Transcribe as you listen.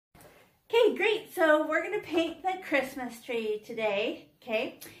great. So we're going to paint the Christmas tree today,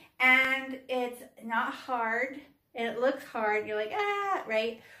 okay? And it's not hard. It looks hard. You're like, ah,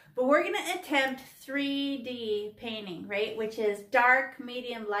 right? But we're going to attempt 3D painting, right? Which is dark,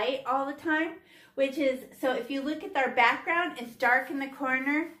 medium, light all the time. Which is, so if you look at our background, it's dark in the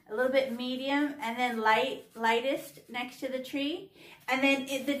corner, a little bit medium, and then lightest next to the tree. And then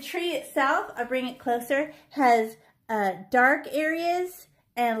the tree itself, I'll bring it closer, has dark areas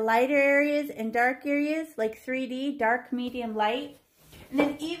and lighter areas and dark areas, like 3D, dark, medium, light. And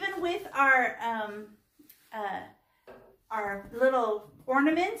then even with our little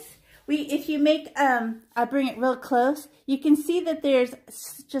ornaments, if you make, I'll bring it real close, you can see that there's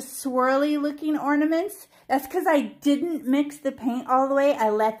just swirly looking ornaments. That's because I didn't mix the paint all the way. I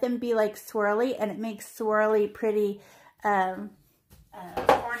let them be like swirly, and it makes swirly pretty ornaments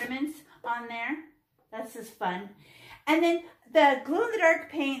on there. That's just fun. And then the glow-in-the-dark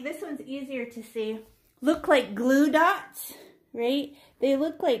paint, this one's easier to see, look like glue dots, right? They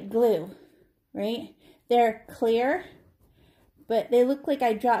look like glue, right? They're clear, but they look like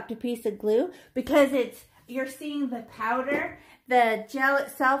I dropped a piece of glue because you're seeing the powder. The gel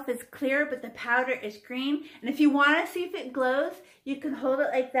itself is clear, but the powder is green. And if you want to see if it glows, you can hold it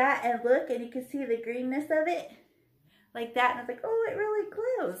like that and look, and you can see the greenness of it. Like that, and it's like, oh, it really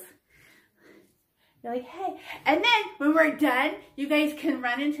glows. You're like, hey. And then when we're done, you guys can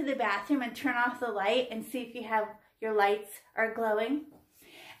run into the bathroom and turn off the light and see if your lights are glowing.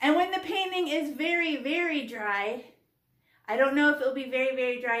 And when the painting is very, very dry, I don't know if it'll be very,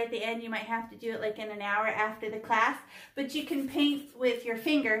 very dry at the end. You might have to do it like in an hour after the class, but you can paint with your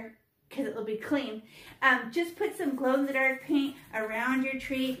finger because it'll be clean. Just put some glow-in-the-dark paint around your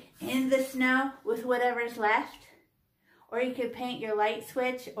tree in the snow with whatever's left. Or you could paint your light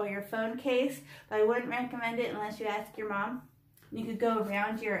switch or your phone case, but I wouldn't recommend it unless you ask your mom. You could go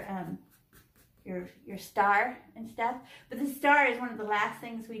around your star and stuff. But the star is one of the last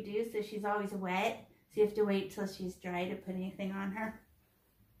things we do, so she's always wet. So you have to wait till she's dry to put anything on her.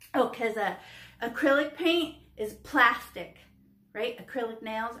 Oh, because acrylic paint is plastic, right? Acrylic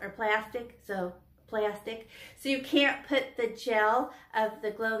nails are plastic, so plastic. So you can't put the gel of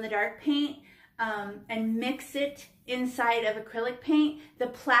the glow-in-the-dark paint and mix it inside of acrylic paint. The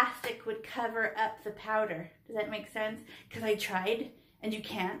plastic would cover up the powder. Does that make sense? Because I tried and you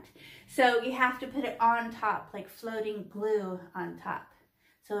can't. So you have to put it on top, like floating glue on top.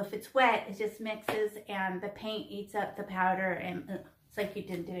 So if it's wet, it just mixes and the paint eats up the powder and it's like you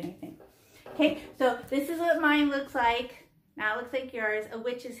didn't do anything. Okay, so this is what mine looks like. Now it looks like yours, a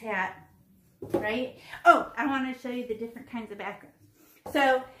witch's hat, right? Oh, I want to show you the different kinds of backgrounds.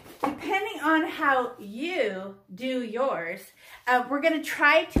 So depending on how you do yours, we're going to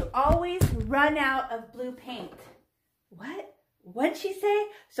try to always run out of blue paint. What? What'd she say?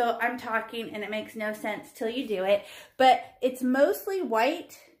 So I'm talking and it makes no sense till you do it, but it's mostly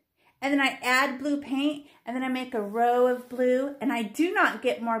white, and then I add blue paint, and then I make a row of blue, and I do not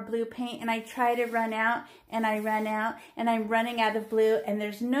get more blue paint, and I try to run out, and I run out, and I'm running out of blue, and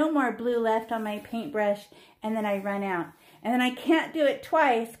there's no more blue left on my paintbrush, and then I run out. And then I can't do it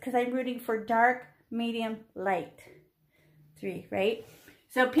twice because I'm rooting for dark, medium, light. 3, right?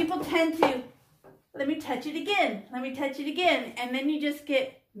 So people tend to, let me touch it again. Let me touch it again. And then you just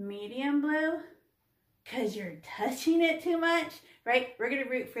get medium blue because you're touching it too much, right? We're going to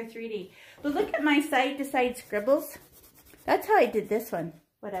root for 3D. But look at my side-to-side scribbles. That's how I did this one.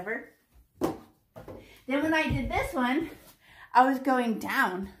 Whatever. Then when I did this one, I was going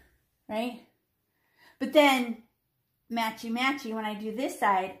down, right? But then matchy-matchy, when I do this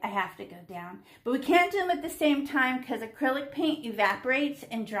side, I have to go down. But we can't do them at the same time because acrylic paint evaporates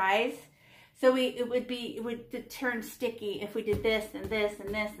and dries. So it would turn sticky if we did this and this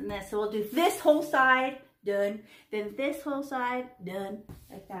and this and this. So we'll do this whole side, done. Then this whole side, done.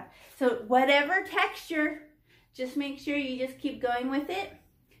 Like that. So whatever texture, just make sure you just keep going with it.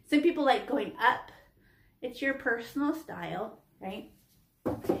 Some people like going up. It's your personal style, right?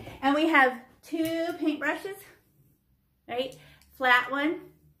 And we have 2 paintbrushes. Right? Flat one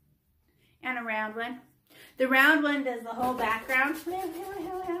and a round one. The round one does the whole background.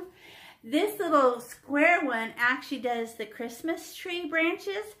 This little square one actually does the Christmas tree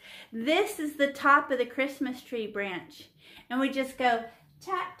branches. This is the top of the Christmas tree branch. And we just go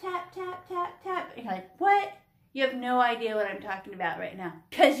tap, tap, tap, tap, tap. And you're like, what? You have no idea what I'm talking about right now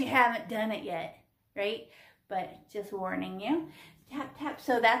because you haven't done it yet, right? But just warning you. Tap, tap.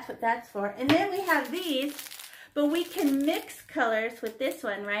 So that's what that's for. And then we have these. But we can mix colors with this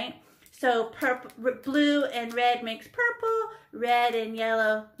one, right? So purple, blue and red makes purple, red and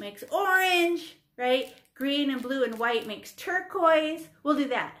yellow makes orange, right? Green and blue and white makes turquoise. We'll do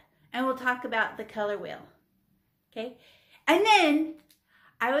that. and we'll talk about the color wheel. Okay? And then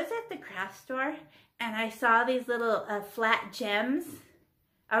I was at the craft store and I saw these little flat gems.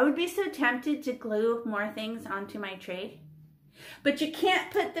 I would be so tempted to glue more things onto my tray. But you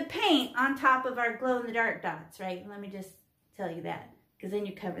can't put the paint on top of our glow-in-the-dark dots, right? Let me just tell you that, because then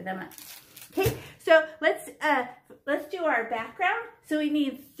you cover them up. Okay, so let's do our background. So we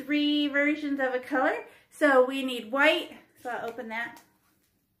need 3 versions of a color. So we need white, so I'll open that.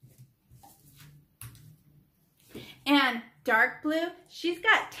 And dark blue, she's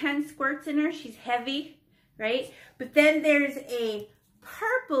got 10 squirts in her, she's heavy, right? But then there's a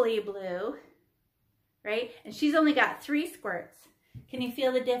purpley blue, right? And she's only got 3 squirts. Can you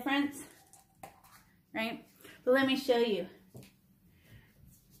feel the difference? Right? But let me show you.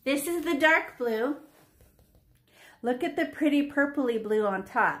 This is the dark blue. Look at the pretty purpley blue on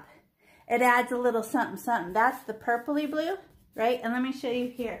top. It adds a little something, something. That's the purpley blue, right? And let me show you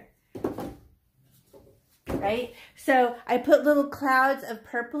here. Right? So I put little clouds of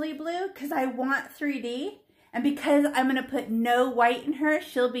purpley blue because I want 3D. And because I'm going to put no white in her,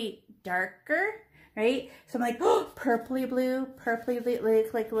 she'll be darker, right? So I'm like, oh, purpley blue, they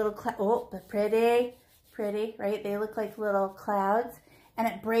look like little clouds. Oh, but pretty, right? They look like little clouds. And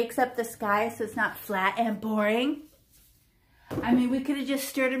it breaks up the sky so it's not flat and boring. I mean, we could have just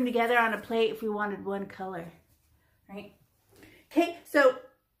stirred them together on a plate if we wanted one color, right? Okay, so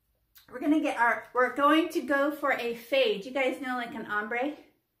we're going to go for a fade. You guys know like an ombre,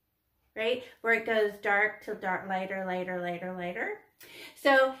 right? Where it goes dark to dark, lighter, lighter, lighter, lighter.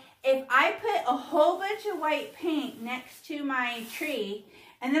 So if I put a whole bunch of white paint next to my tree,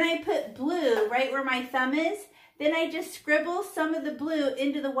 and then I put blue right where my thumb is, then I just scribble some of the blue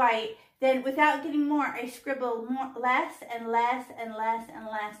into the white. Then without getting more, I scribble less and less and less and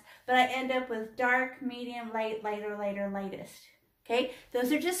less. But I end up with dark, medium, light, lighter, lighter, lightest. Okay?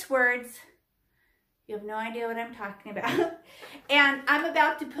 Those are just words. You have no idea what I'm talking about. And I'm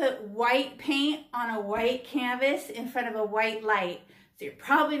about to put white paint on a white canvas in front of a white light. So you're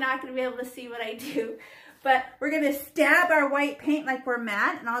probably not going to be able to see what I do. But we're going to stab our white paint like we're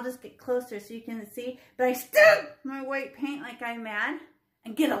mad. And I'll just get closer so you can see. But I stab my white paint like I'm mad.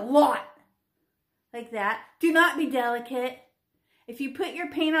 And get a lot. Like that. Do not be delicate. If you put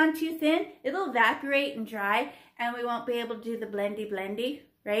your paint on too thin, it'll evaporate and dry. And we won't be able to do the blendy,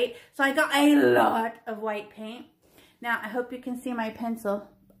 right? So I got a lot of white paint. Now, I hope you can see my pencil.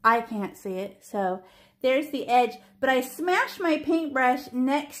 I can't see it. So there's the edge. But I smash my paintbrush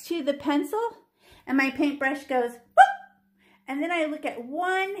next to the pencil. And my paintbrush goes, whoop! And then I look at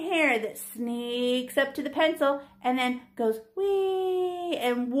one hair that sneaks up to the pencil and then goes, wee!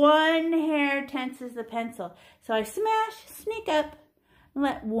 And one hair tenses the pencil. So I smash, sneak up, and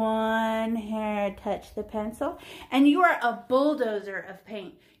let one hair touch the pencil. And you are a bulldozer of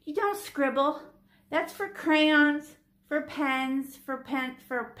paint. You don't scribble. That's for crayons, for pens, for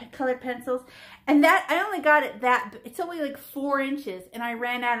colored pencils. And that, I only got it that, it's only like 4 inches, and I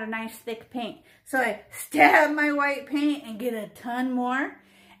ran out of nice thick paint. So I stab my white paint and get a ton more,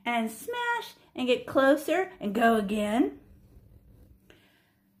 and smash, and get closer, and go again.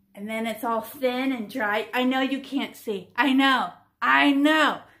 And then it's all thin and dry. I know you can't see. I know.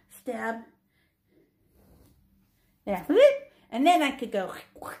 Stab. There. And then I could go.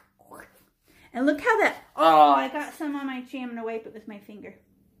 And look how that, oh, I got some on my tree. I'm going to wipe it with my finger.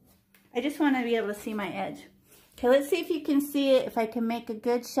 I just want to be able to see my edge. Okay, let's see if you can see it, if I can make a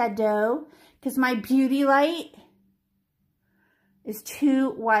good shadow. Because my beauty light is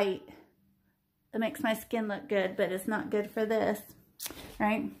too white. It makes my skin look good, but it's not good for this,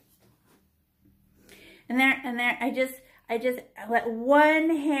 right? And there, I just let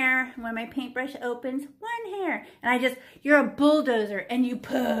one hair, when my paintbrush opens, one hair. And you're a bulldozer and you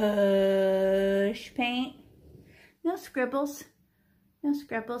push paint. No scribbles. No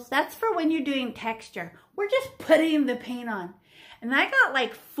scribbles. That's for when you're doing texture. We're just putting the paint on. And I got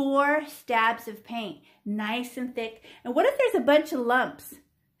like 4 stabs of paint. Nice and thick. And what if there's a bunch of lumps?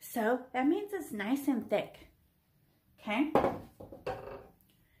 So that means it's nice and thick. Okay?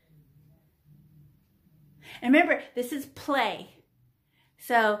 And remember, this is play.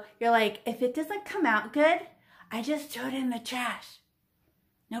 So you're like, if it doesn't come out good, I just throw it in the trash.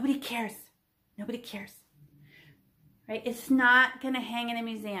 Nobody cares. Nobody cares. Right? It's not going to hang in a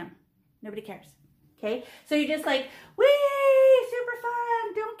museum. Nobody cares. Okay? So you're just like, whee, super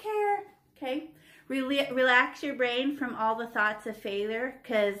fun, don't care. Okay? Relax your brain from all the thoughts of failure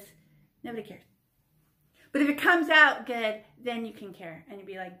because nobody cares. But if it comes out good, then you can care and you'll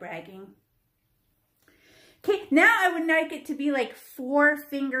be like bragging. Okay, now I would like it to be like 4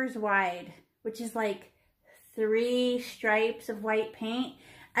 fingers wide, which is like 3 stripes of white paint.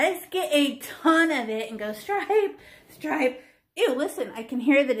 I just get a ton of it and go stripe, stripe. Ew, listen, I can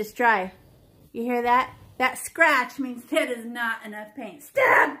hear that it's dry. You hear that? That scratch means that is not enough paint.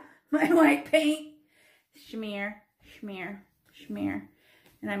 Stab my white paint. Smear, smear, smear.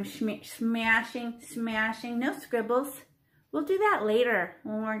 And I'm smashing, smashing. No scribbles. We'll do that later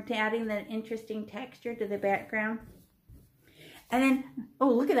when we're adding the interesting texture to the background. And then, oh,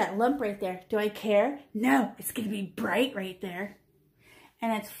 look at that lump right there. Do I care? No, it's going to be bright right there.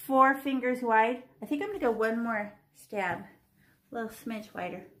 And it's 4 fingers wide. I think I'm going to go one more stab. A little smidge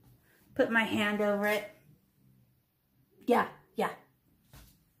wider. Put my hand over it. Yeah, yeah.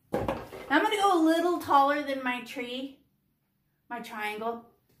 I'm going to go a little taller than my tree, my triangle.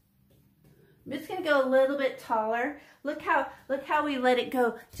 I'm just going to go a little bit taller. Look how we let it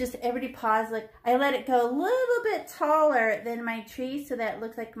go. Just everybody pause. Look, I let it go a little bit taller than my tree so that it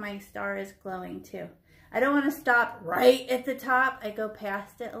looks like my star is glowing too. I don't want to stop right at the top. I go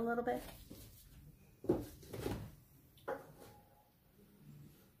past it a little bit.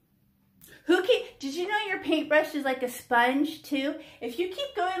 Did you know your paintbrush is like a sponge too? If you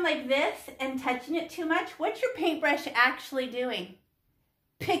keep going like this and touching it too much, what's your paintbrush actually doing?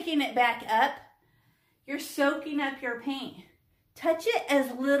 Picking it back up. You're soaking up your paint. Touch it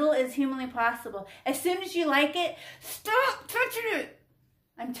as little as humanly possible. As soon as you like it, stop touching it.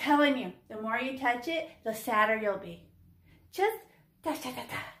 I'm telling you, the more you touch it, the sadder you'll be. Just touch, touch, touch,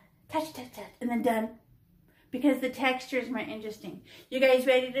 touch, touch, touch, and then done. Because the texture is more interesting. You guys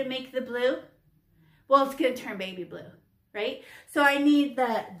ready to make the blue? Well, it's going to turn baby blue, right? So I need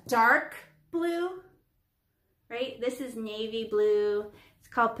the dark blue, right? This is navy blue. It's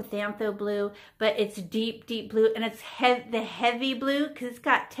called Pantho blue, but it's deep, deep blue. And it's the heavy blue because it's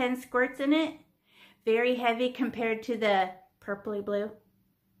got 10 squirts in it. Very heavy compared to the purpley blue,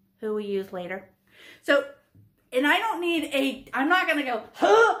 who we use later. So, and I don't need I'm not going to go,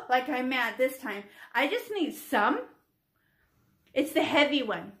 huh, like I'm mad this time. I just need some. It's the heavy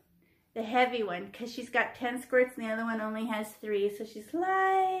one. The heavy one, because she's got 10 squirts and the other one only has 3, so she's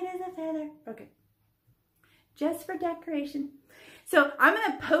light as a feather. Okay. Just for decoration. So I'm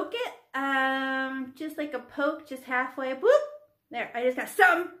going to poke it, just like a poke, just halfway. Whoop! There, I just got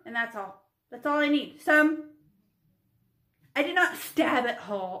some, and that's all. That's all I need. Some. I did not stab it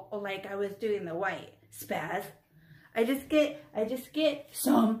whole like I was doing the white spaz. I just get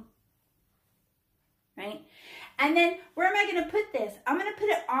some. Right? And then where am I going to put this? I'm going to put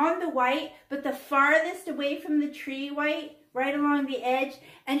it on the white, but the farthest away from the tree white, right along the edge,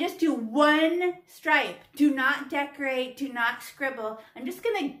 and just do one stripe. Do not decorate, do not scribble. I'm just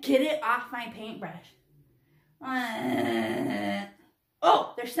going to get it off my paintbrush.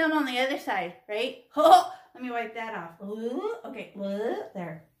 Oh, there's some on the other side, right? Oh, let me wipe that off. Okay,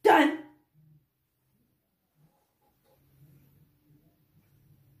 there. Done.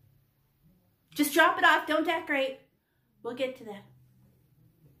 Just drop it off. Don't decorate. We'll get to that.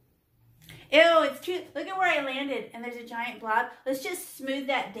 Ew, it's too... Look at where I landed, and there's a giant blob. Let's just smooth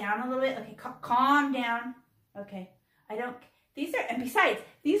that down a little bit. Okay, calm down. Okay. I don't... These are... And besides,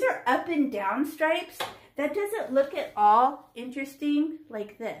 these are up and down stripes. That doesn't look at all interesting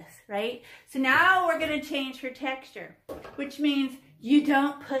like this, right? So now we're going to change her texture, which means you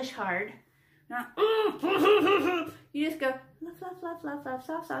don't push hard. Now, you just go... Fluff, fluff, fluff, fluff,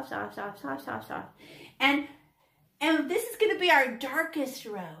 soft, soft, soft, soft, soft, soft, soft. And this is going to be our darkest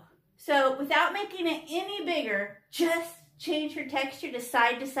row. So without making it any bigger, just change your texture to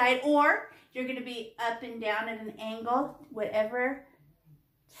side, or you're going to be up and down at an angle, whatever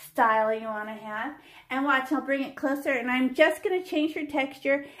style you want to have. And watch, I'll bring it closer, and I'm just going to change her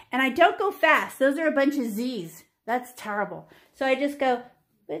texture. And I don't go fast. Those are a bunch of Z's. That's terrible. So I just go...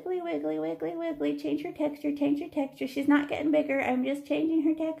 Wiggly, wiggly, wiggly, wiggly. Change her texture, change her texture. She's not getting bigger. I'm just changing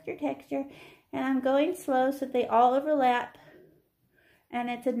her texture. And I'm going slow so they all overlap. And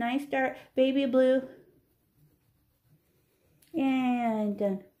it's a nice dark baby blue. And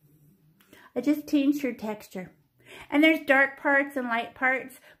done. I just changed her texture. And there's dark parts and light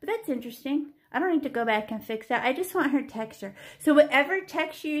parts. But that's interesting. I don't need to go back and fix that. I just want her texture. So whatever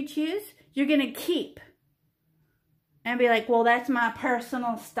texture you choose, you're going to keep. And be like, well, that's my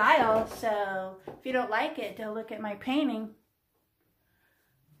personal style, so if you don't like it, don't look at my painting.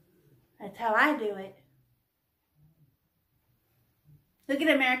 That's how I do it. Look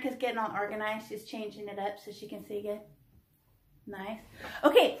at America's getting all organized. She's changing it up so she can see again. Nice.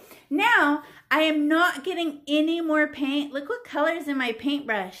 Okay, now I am not getting any more paint. Look what color is in my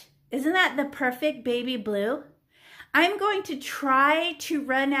paintbrush. Isn't that the perfect baby blue? I'm going to try to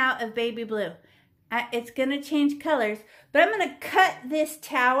run out of baby blue. It's going to change colors, but I'm going to cut this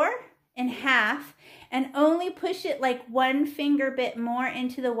tower in half, and only push it like one finger bit more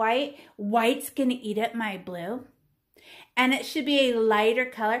into the white, white's gonna eat up my blue. And it should be a lighter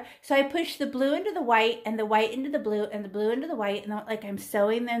color. So I push the blue into the white and the white into the blue and the blue into the white, and like I'm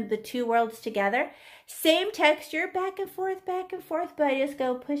sewing them, the two worlds together. Same texture, back and forth, but I just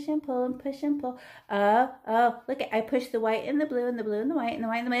go push and pull and push and pull. Oh, look at, I push the white and the blue and the blue and the white and the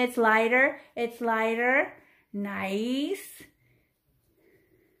white and the white. It's lighter, nice.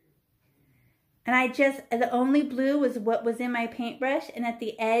 And the only blue was what was in my paintbrush and at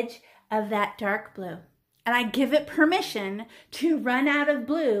the edge of that dark blue. And I give it permission to run out of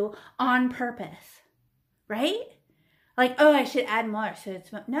blue on purpose, right? Like, oh, I should add more. So it's,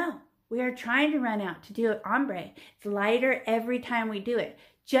 no, we are trying to run out to do it ombre. It's lighter every time we do it.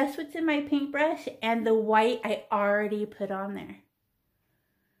 Just what's in my paintbrush and the white I already put on there.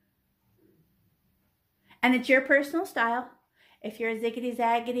 And it's your personal style. If you're a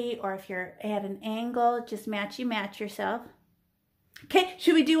ziggity-zaggity or if you're at an angle, just match yourself. Okay,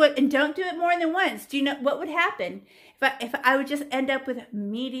 should we do it? And don't do it more than once. Do you know what would happen if I would just end up with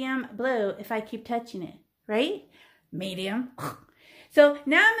medium blue if I keep touching it, right? Medium. So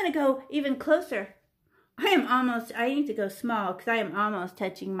now I'm going to go even closer. I need to go small because I am almost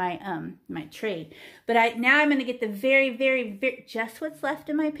touching my my tree. But now I'm going to get the very, just what's left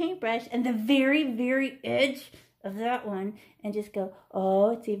of my paintbrush and the very edge of that one and just go,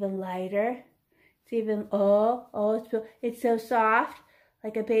 oh, it's even lighter. It's even, it's so soft,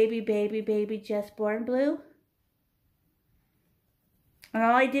 like a baby just born blue. And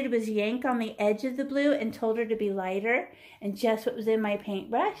all I did was yank on the edge of the blue and told her to be lighter. And just what was in my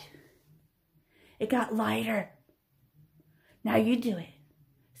paintbrush, it got lighter. Now you do it.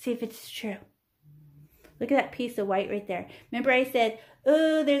 See if it's true. Look at that piece of white right there. Remember I said,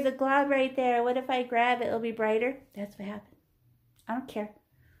 oh, there's a glob right there. What if I grab it? It'll be brighter. That's what happened. I don't care.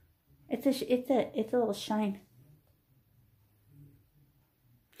 It's a little shine.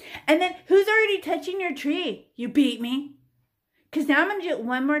 And then who's already touching your tree? You beat me. Because now I'm going to do it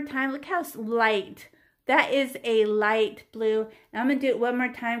one more time. Look how light. That is a light blue. Now I'm going to do it one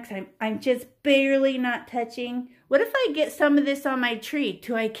more time because I'm just barely not touching. What if I get some of this on my tree?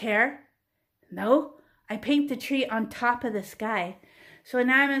 Do I care? No. I paint the tree on top of the sky. So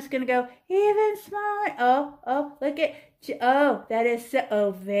now I'm just going to go even smaller. Oh, look at, oh, that is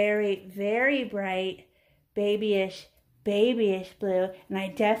so, very bright, babyish blue. And I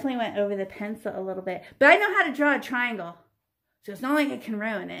definitely went over the pencil a little bit. But I know how to draw a triangle. So it's not like I can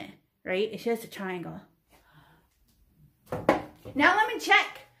ruin it, right? It's just a triangle. Now let me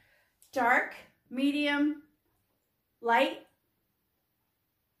check. Dark, medium, light.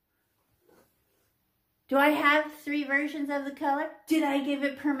 Do I have 3 versions of the color? Did I give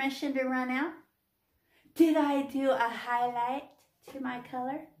it permission to run out? Did I do a highlight to my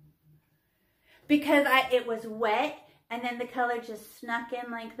color? Because it was wet and then the color just snuck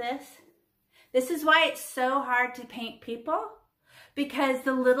in like this. This is why it's so hard to paint people. Because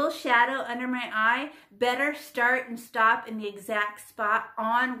the little shadow under my eye better start and stop in the exact spot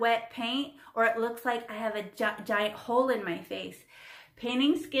on wet paint or it looks like I have a giant hole in my face.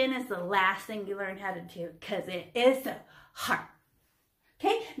 Painting skin is the last thing you learn how to do because it is so hard.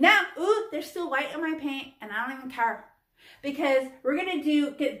 Okay, now, ooh, there's still white in my paint and I don't even care. Because we're going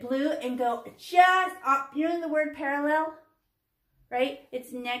to get blue and go just up, you know the word parallel? Right?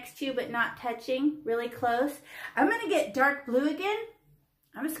 It's next to but not touching, really close. I'm going to get dark blue again.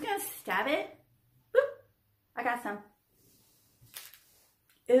 I'm just going to stab it. Boop. I got some.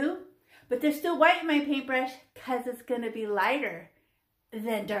 Ooh. But there's still white in my paintbrush because it's going to be lighter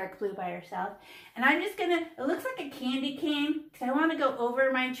than dark blue by herself. And I'm just going to, it looks like a candy cane because I want to go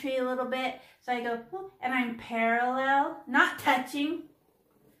over my tree a little bit. So I go, whoop, and I'm parallel, not touching.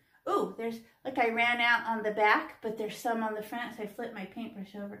 Ooh, there's, look, I ran out on the back, but there's some on the front, so I flipped my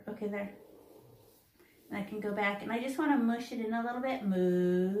paintbrush over. Okay, there. And I can go back, and I just want to mush it in a little bit.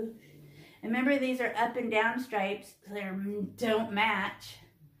 Mush. And remember, these are up and down stripes, so they don't match.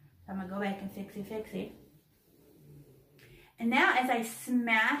 So I'm going to go back and fixie. And now, as I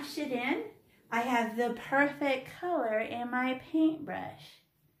smash it in, I have the perfect color in my paintbrush.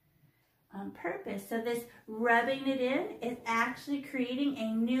 On purpose. So this rubbing it in is actually creating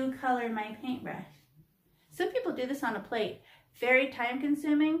a new color in my paintbrush. Some people do this on a plate. Very time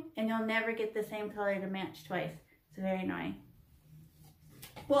consuming and you'll never get the same color to match twice. It's very annoying.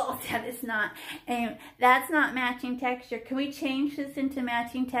 Well, that is not, that's not matching texture. Can we change this into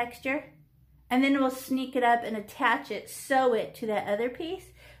matching texture? And then we'll sneak it up and attach it, sew it to that other piece.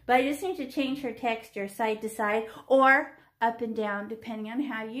 But I just need to change her texture side to side or up and down, depending on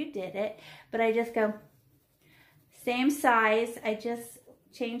how you did it. But I just go, same size. I just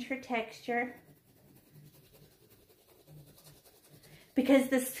change her texture. because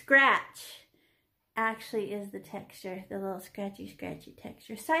the scratch actually is the texture, the little scratchy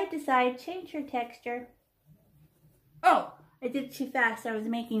texture. Side to side, change your texture. Oh, I did it too fast. I was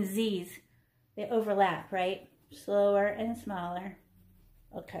making Z's. They overlap, right? Slower and smaller.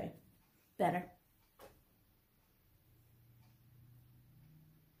 Okay, better.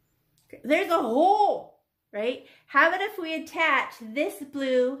 There's a hole, right? How about if we attach this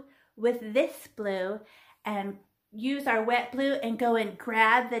blue with this blue and use our wet blue and go and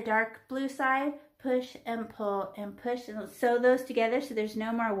grab the dark blue side, push and pull and push and sew those together so there's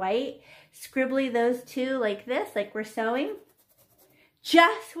no more white. Scribbly those two like this, like we're sewing.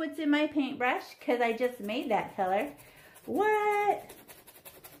 Just what's in my paintbrush because I just made that color. What?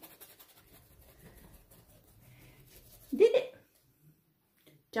 Did it.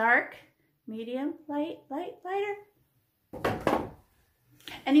 Dark, medium, light, lighter.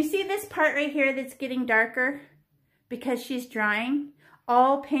 And you see this part right here that's getting darker because she's drying?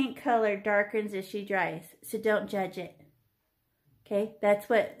 All paint color darkens as she dries, so don't judge it. Okay, that's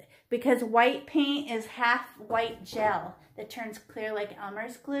what, because white paint is half white gel that turns clear like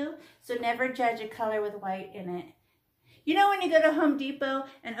Elmer's glue, so never judge a color with white in it. You know when you go to Home Depot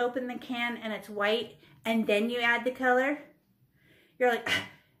and open the can and it's white and then you add the color? You're like,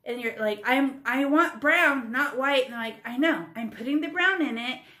 and you're like, I want brown, not white. And they're like, I know, I'm putting the brown in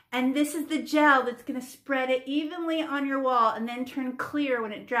it. And this is the gel that's going to spread it evenly on your wall and then turn clear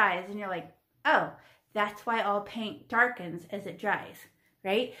when it dries. And you're like, oh, that's why all paint darkens as it dries,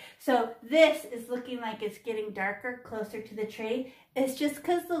 right? So this is looking like it's getting darker, closer to the tree. It's just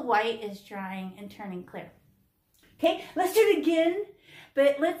because the white is drying and turning clear. Okay, let's do it again.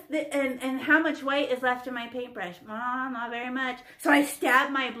 But and how much white is left in my paintbrush? Oh, not very much. So I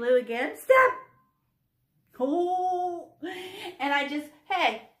stab my blue again. Stab! Oh! And I just,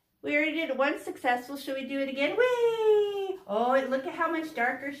 hey, we already did one successful. Should we do it again? Whee! Oh, look at how much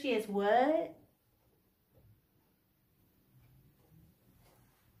darker she is. What?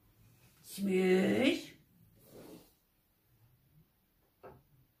 Smoosh.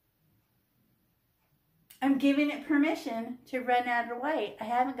 I'm giving it permission to run out of white. I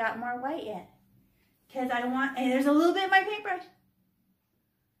haven't got more white yet. Because I want, and there's a little bit in my paintbrush.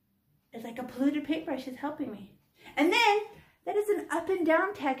 It's like a polluted paintbrush is helping me. And then, that is an up and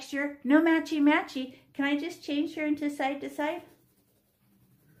down texture. No matchy-matchy. Can I just change her into side to side?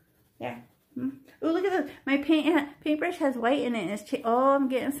 There. Oh, look at this. My paintbrush has white in it. Oh, I'm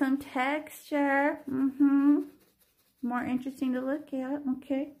getting some texture. More interesting to look at.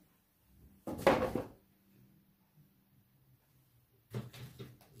 Okay.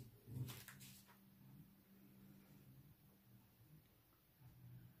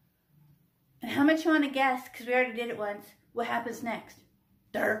 And how much you want to guess, because we already did it once, what happens next?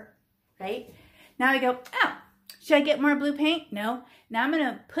 Right? Now we go, oh, should I get more blue paint? No. Now I'm going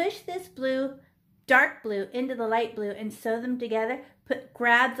to push this blue, dark blue, into the light blue and sew them together.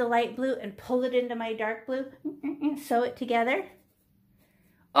 Grab the light blue and pull it into my dark blue. Sew it together.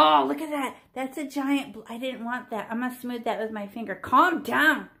 Oh, look at that. That's a giant blue. I didn't want that. I'm going to smooth that with my finger. Calm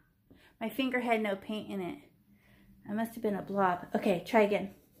down. My finger had no paint in it. I must have been a blob. Okay, try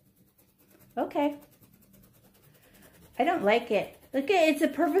again. Okay. I don't like it. Look at it. It's a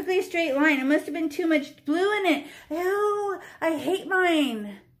perfectly straight line. It must have been too much blue in it. Ew, I hate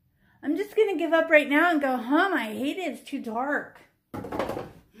mine. I'm just going to give up right now and go home. I hate it. It's too dark.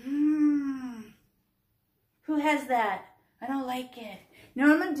 Who has that? I don't like it. You know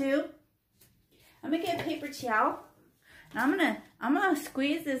what I'm going to do? I'm going to get a paper towel. And I'm gonna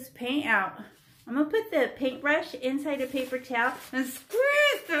squeeze this paint out. I'm going to put the paintbrush inside a paper towel and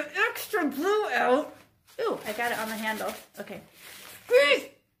squeeze the extra blue out. Ooh, I got it on the handle. Okay. Squeeze!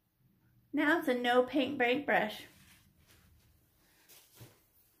 Now it's a no paint paintbrush.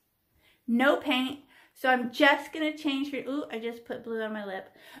 No paint. So I'm just going to change for, ooh, I just put blue on my lip.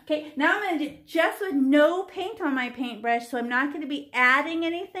 Okay, now I'm going to do just with no paint on my paintbrush, so I'm not going to be adding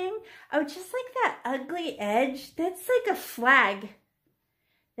anything. Oh, just like that ugly edge, that's like a flag.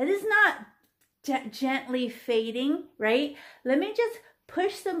 That is not gently fading, right? Let me just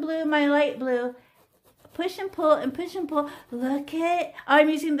push some blue, my light blue, push and pull and push and pull. Look at, oh, I'm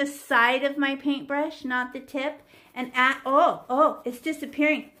using the side of my paintbrush, not the tip. And it's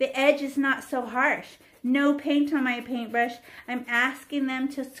disappearing. The edge is not so harsh. No paint on my paintbrush. I'm asking them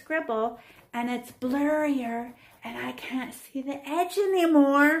to scribble and it's blurrier and I can't see the edge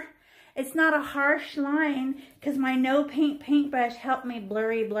anymore. It's not a harsh line because my no paint paintbrush helped me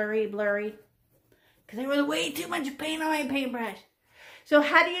blurry. Because there was way too much paint on my paintbrush. So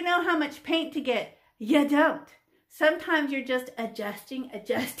how do you know how much paint to get? You don't. Sometimes you're just adjusting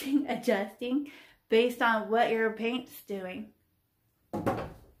based on what your paint's doing.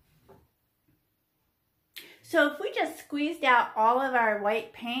 So if we just squeezed out all of our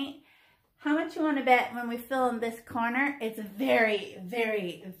white paint, how much you want to bet when we fill in this corner, it's very,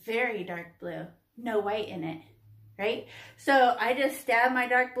 very, very dark blue. No white in it, right? So I just stab my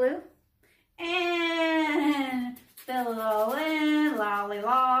dark blue and fill it all in,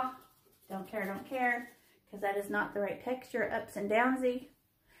 la. Don't care, because that is not the right texture, ups and downsy.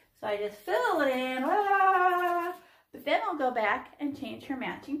 So I just fill it in, la. But then I'll go back and change her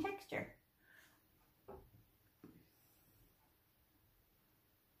matching texture.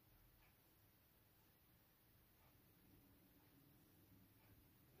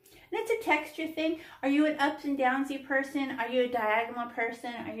 And it's a texture thing. Are you an ups and downsy person? Are you a diagonal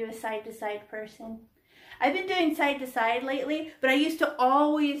person? Are you a side to side person? I've been doing side to side lately, but I used to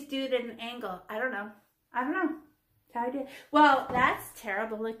always do it at an angle. I don't know. That's how I do it. Well, that's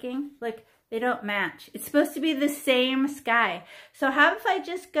terrible looking. Look, they don't match. It's supposed to be the same sky. So how if I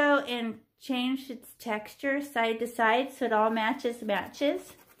just go and change its texture side to side so it all matches?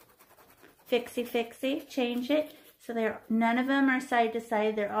 Fixie, change it. So none of them are side to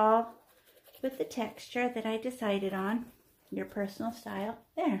side. They're all with the texture that I decided on. Your personal style.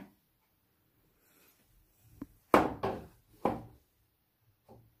 There.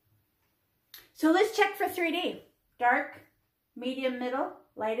 So let's check for 3D. Dark, medium, middle,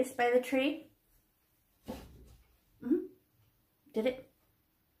 lightest by the tree. Did it?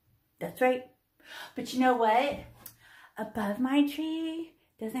 That's right. But you know what? Above my tree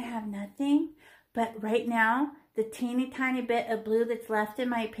doesn't have nothing. But right now, the teeny tiny bit of blue that's left in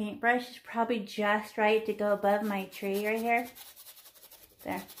my paintbrush is probably just right to go above my tree right here.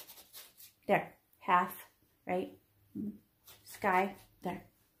 There. Half, right? Sky, there.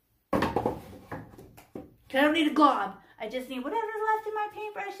 I don't need a glob. I just need whatever's left in my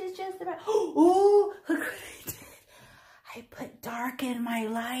paintbrush is just about. Oh, look what I did. I put dark in my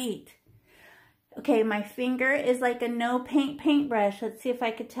light. Okay, my finger is like a no paint paintbrush. Let's see if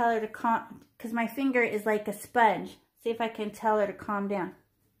I could tell her to calm, because my finger is like a sponge. See if I can tell her to calm down.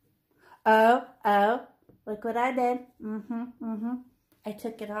 Oh, look what I did. I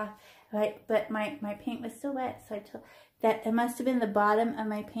took it off, right? But my paint was still wet, so I took that. It must have been the bottom of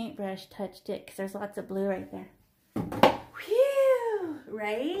my paintbrush touched it, because there's lots of blue right there. Whew,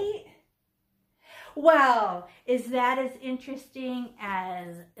 right? Well, is that as interesting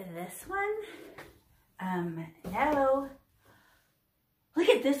as this one? No. Look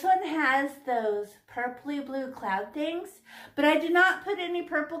at this one, has those purpley blue cloud things, but I did not put any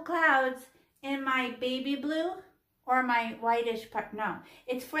purple clouds in my baby blue or my whitish part. No,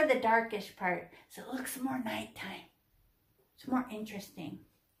 it's for the darkish part, so it looks more nighttime. It's more interesting.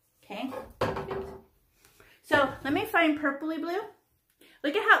 Okay. So let me find purpley blue.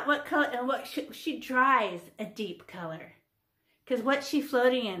 Look at what color, and what she dries a deep color. Because what's she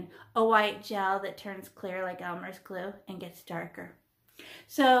floating in? A white gel that turns clear like Elmer's glue and gets darker.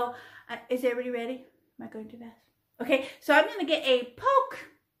 So, is everybody ready? Am I going too fast? Okay, so I'm going to get a poke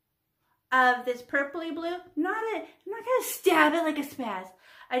of this purpley blue. I'm not going to stab it like a spaz.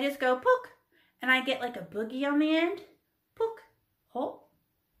 I just go poke, and I get like a boogie on the end. Poke, hole.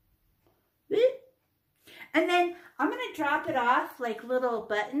 And then I'm going to drop it off like little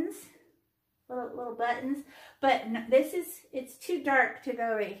buttons. Little buttons. But it's too dark to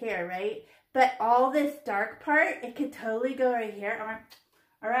go right here, right? But all this dark part, it could totally go right here.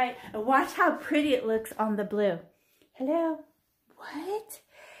 All right. And watch how pretty it looks on the blue. Hello. What?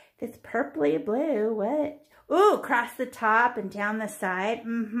 This purpley blue. What? Ooh, across the top and down the side.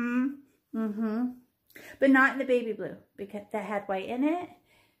 But not in the baby blue, because that had white in it.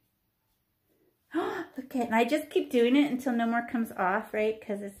 Look at it. And I just keep doing it until no more comes off, right?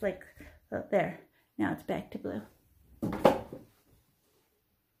 Because it's like, oh, there. Now it's back to blue.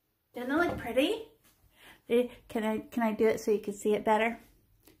 Doesn't it look pretty? Can I do it so you can see it better?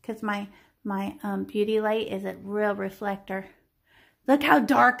 Because my beauty light is a real reflector. Look how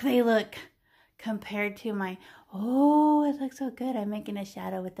dark they look compared to my, oh, it looks so good. I'm making a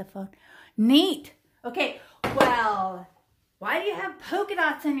shadow with the phone. Neat. Okay, well, why do you have polka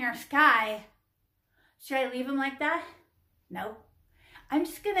dots in your sky? Should I leave them like that? No. I'm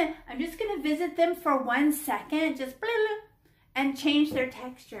just gonna visit them for 1 second, just blah, blah, and change their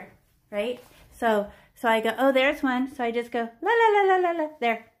texture, right? So I go, oh, there's one. So I just go la la la la la la.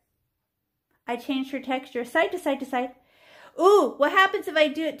 There. I changed her texture side to side to side. Ooh, what happens if I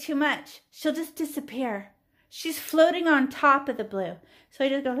do it too much? She'll just disappear. She's floating on top of the blue. So I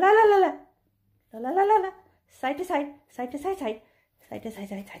just go la la la la la la la la la, side to side, side to side, side, side to side,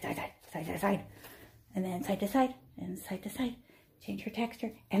 side, side, side, side, side to side. And then side to side, and side to side. Change her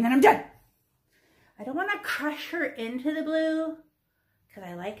texture, and then I'm done. I don't want to crush her into the blue, because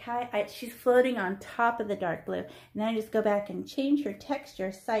I like how she's floating on top of the dark blue. And then I just go back and change her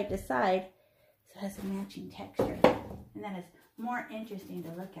texture side to side so it has a matching texture. And that is more interesting to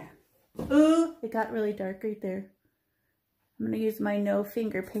look at. Ooh, it got really dark right there. I'm going to use my no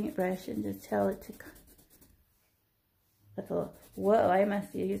finger paintbrush and just tell it to... That's a little... Whoa, I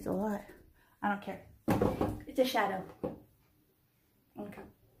must have used a lot. I don't care. It's a shadow. Okay.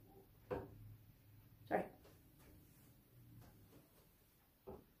 Sorry.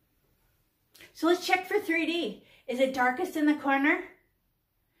 So let's check for 3D. Is it darkest in the corner?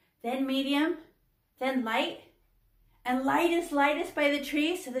 Then medium? Then light? And lightest by the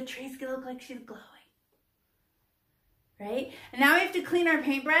tree, so the tree's gonna look like she's glowing. Right? And now we have to clean our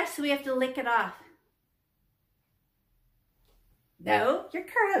paintbrush, so we have to lick it off. No, you're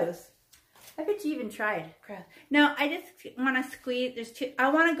gross. I bet you even tried. Gross. No, I just want to squeeze. I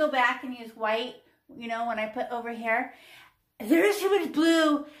want to go back and use white, you know, when I put over here. There's too much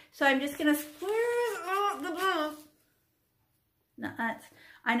blue, so I'm just gonna squeeze out the blue. No,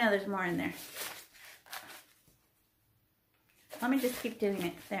 I know there's more in there. Let me just keep doing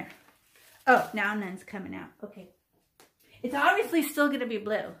it. There. Oh, now none's coming out. Okay. It's obviously still going to be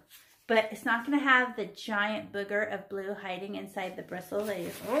blue, but it's not going to have the giant booger of blue hiding inside the bristles.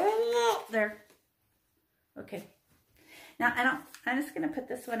 There. Okay. Now, I'm just going to put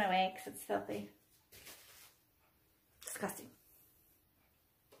this one away because it's filthy. Disgusting.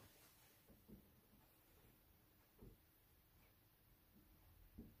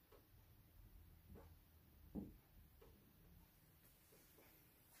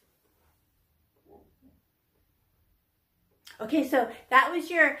 Okay, so that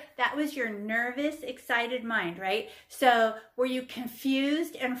was your nervous, excited mind, right? So were you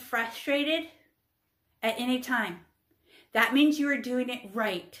confused and frustrated at any time? That means you were doing it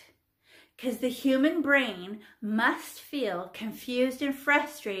right. Because the human brain must feel confused and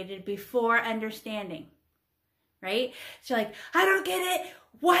frustrated before understanding, right? So like, I don't get it.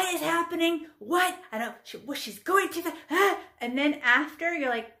 What is happening? What? I don't, she's going to the, and then after you're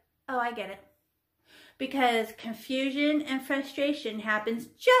like, oh, I get it. Because confusion and frustration happens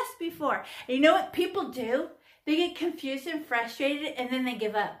just before. And you know what people do? They get confused and frustrated and then they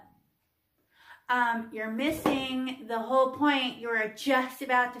give up. You're missing the whole point. You were just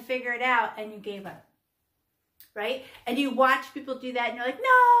about to figure it out and you gave up. Right? And you watch people do that and you're like,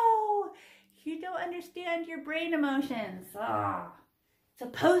 no, you don't understand your brain emotions. Oh, it's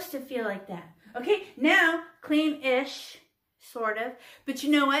supposed to feel like that. Okay, now clean-ish. Sort of. But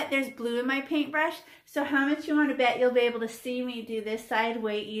you know what? There's blue in my paintbrush. So how much you want to bet you'll be able to see me do this side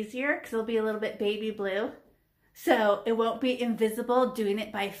way easier? Because it'll be a little bit baby blue. So it won't be invisible doing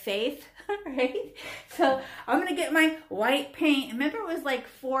it by faith. Right? So I'm going to get my white paint. Remember it was like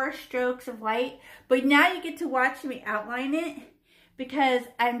 4 strokes of white? But now you get to watch me outline it. Because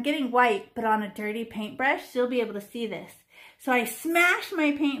I'm getting white but on a dirty paintbrush. So you'll be able to see this. So I smash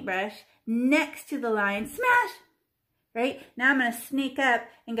my paintbrush next to the line. Smash! Right? Now I'm going to sneak up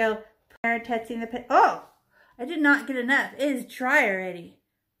and go touching the paint. Oh, I did not get enough. It is dry already.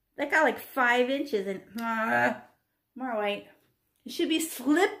 That got like 5 inches and more white. It should be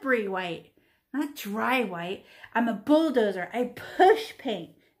slippery white, not dry white. I'm a bulldozer. I push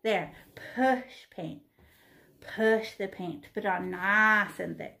paint. There, push paint. Push the paint. Put it on nice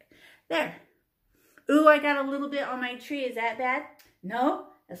and thick. There. Ooh, I got a little bit on my tree. Is that bad? No,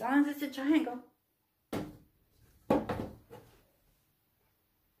 as long as it's a triangle.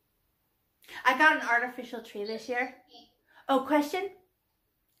 I got an artificial tree this year. Oh, question?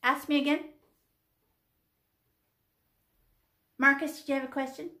 Ask me again. Marcus, did you have a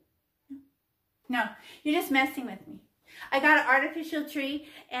question? No, you're just messing with me. I got an artificial tree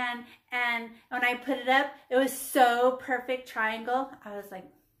and when I put it up, it was so perfect triangle. I was like,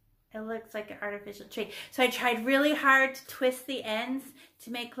 it looks like an artificial tree. So I tried really hard to twist the ends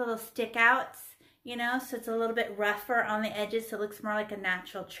to make little stick outs, you know, so it's a little bit rougher on the edges so it looks more like a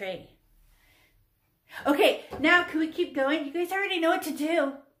natural tree. Okay, now can we keep going? You guys already know what to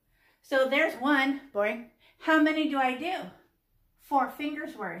do. So there's one, boring. How many do I do? 4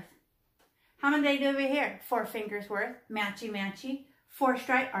 fingers worth. How many did I do over here? 4 fingers worth. Matchy, matchy. 4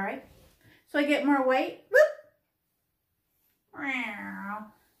 stripe. All right. So I get more white. Whoop. I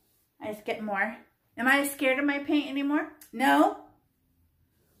just get more. Am I scared of my paint anymore? No.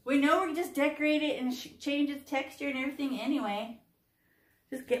 We know we're just decorate it and change its texture and everything anyway.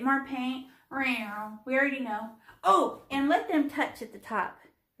 Just get more paint. We already know. Oh, and let them touch at the top,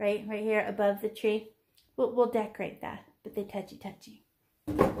 right? Right here above the tree. We'll decorate that, but they touchy.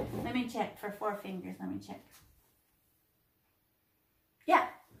 Let me check for 4 fingers. Let me check. Yeah.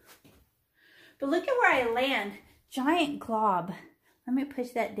 But look at where I land. Giant glob. Let me push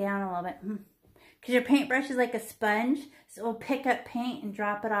that down a little bit. Because your paintbrush is like a sponge, so it will pick up paint and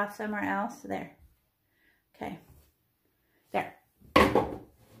drop it off somewhere else. There. Okay. There.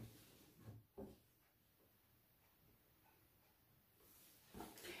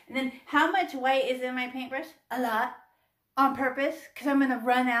 And then how much white is in my paintbrush? A lot. On purpose, because I'm going to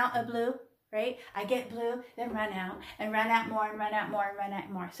run out of blue, right? I get blue, then run out, and run out more, and run out more, and run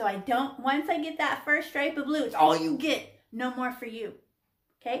out more. So I don't, once I get that first stripe of blue, it's all you get. No more for you.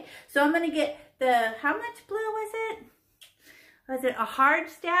 Okay? So I'm going to get the, how much blue was it? Was it a hard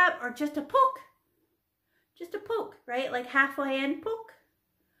stab or just a poke? Just a poke, right? Like halfway in, poke.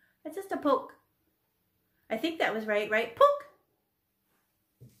 That's just a poke. I think that was right? Poke.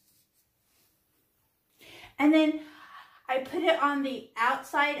 And then I put it on the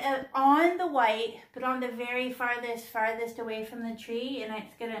outside of, on the white, but on the very farthest away from the tree. And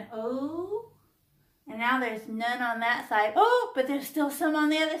it's gonna, oh, and now there's none on that side. Oh, but there's still some on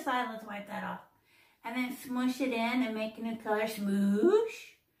the other side. Let's wipe that off. And then smoosh it in and make a new color.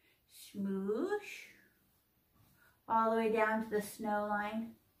 Smoosh, smoosh, all the way down to the snow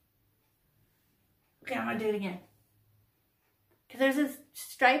line. Okay, I'm gonna do it again. Because there's this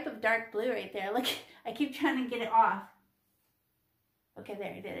stripe of dark blue right there. Look, I keep trying to get it off. Okay,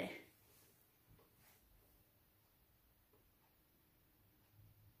 there, I did it.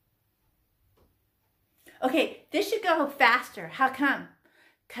 Okay, this should go faster. How come?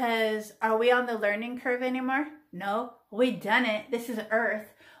 Because are we on the learning curve anymore? No, we've done it. This is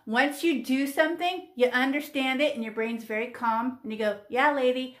Earth. Once you do something, you understand it and your brain's very calm. And you go, yeah,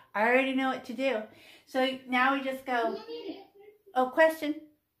 lady, I already know what to do. So now we just go, oh, question.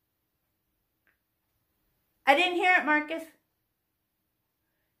 I didn't hear it, Marcus.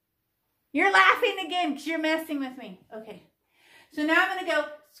 You're laughing again because you're messing with me. Okay. So now I'm going to go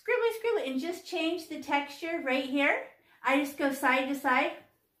scribbly, scribbly, and just change the texture right here. I just go side to side.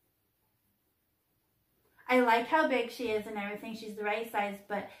 I like how big she is and everything. She's the right size,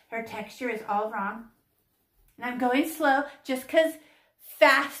 but her texture is all wrong. And I'm going slow just because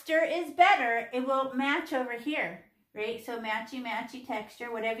faster is better. It will match over here, right? So matchy, matchy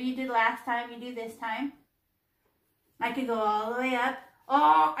texture. Whatever you did last time, you do this time. I could go all the way up.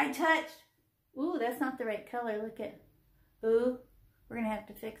 Oh, I touched. Ooh, that's not the right color. Look at. Ooh, we're going to have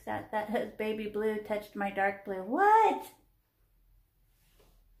to fix that. That has baby blue touched my dark blue. What?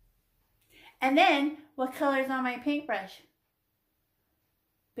 And then, what color is on my paintbrush?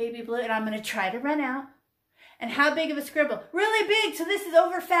 Baby blue. And I'm going to try to run out. And how big of a scribble? Really big, so this is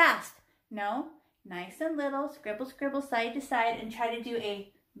over fast. No, nice and little. Scribble, scribble, side to side. And try to do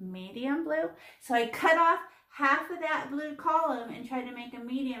a medium blue. So I cut off half of that blue column and try to make a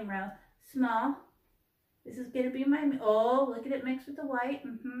medium row. Small. This is going to be my, oh, look at it mixed with the white.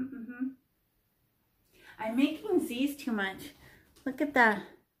 I'm making Z's too much. Look at that.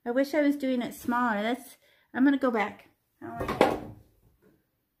 I wish I was doing it smaller. That's, I'm going to go back. I'm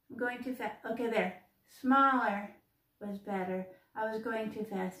going too fast. Okay, there. Smaller was better. I was going too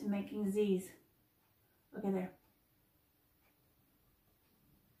fast and making Z's. Okay, there.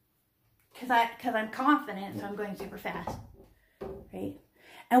 Because I'm confident, so I'm going super fast. Right?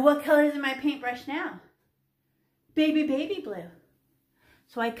 And what color is in my paintbrush now? Baby blue.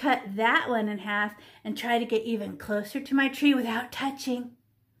 So I cut that one in half and try to get even closer to my tree without touching.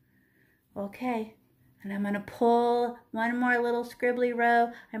 Okay. And I'm going to pull one more little scribbly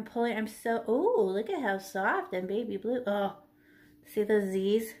row. I'm pulling, oh, look at how soft and baby blue. Oh, see those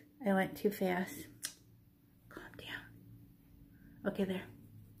Z's? I went too fast. Calm down. Okay, there.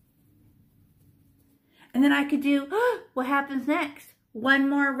 And then I could do, what happens next? One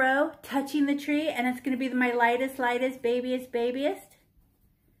more row, touching the tree, and it's going to be my lightest, babiest.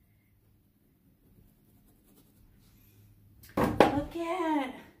 Look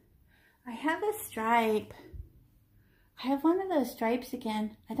at, I have a stripe. I have one of those stripes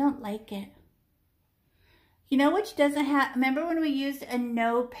again. I don't like it. You know which doesn't have, remember when we used a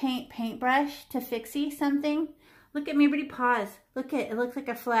no paint paintbrush to fixie something? Look at me, everybody pause. Look at, it looks like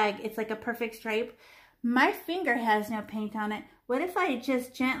a flag. It's like a perfect stripe. My finger has no paint on it. What if I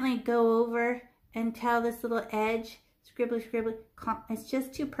just gently go over and tell this little edge, scribbly, it's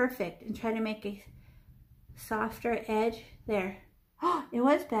just too perfect, and try to make a softer edge there. Oh, it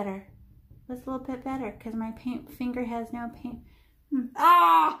was better. It was a little bit better because my finger has no paint.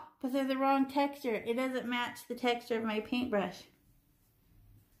 Ah, but they're the wrong texture. It doesn't match the texture of my paintbrush.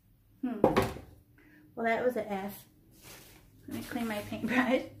 Well, that was an F. Let me clean my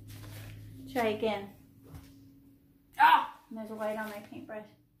paintbrush. Try again. Ah! And there's a white on my paintbrush.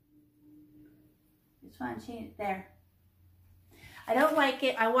 Just want to change it there. I don't like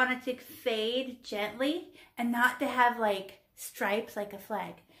it. I want it to fade gently and not to have like stripes like a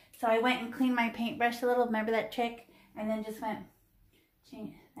flag. So I went and cleaned my paintbrush a little. Remember that trick? And then just went,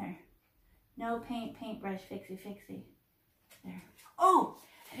 change, there. No paint, paintbrush, fixie, fixie. There. Oh,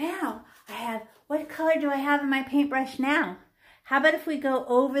 now I have, what color do I have in my paintbrush now? How about if we go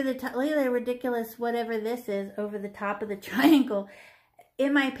over the top, look at the ridiculous whatever this is, over the top of the triangle.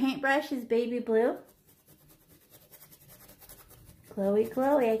 In my paintbrush is baby blue. Glowy,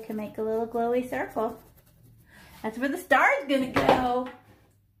 glowy. I can make a little glowy circle. That's where the star is going to go.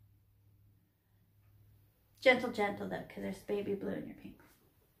 Gentle, gentle though, because there's baby blue in your paint.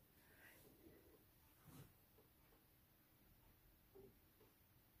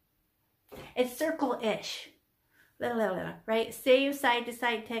 It's circle-ish, right? Same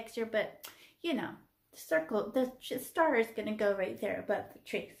side-to-side texture, but you know, the circle, the star is going to go right there above the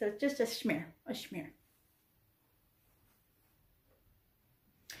tree. So it's just a smear, a smear.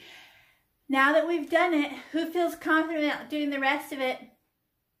 Now that we've done it, who feels confident about doing the rest of it?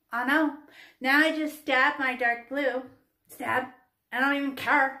 I know. Now I just stab my dark blue. Stab. I don't even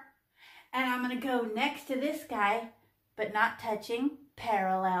care. And I'm going to go next to this guy, but not touching,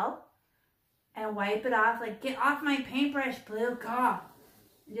 parallel. And wipe it off. Like, get off my paintbrush, blue. God.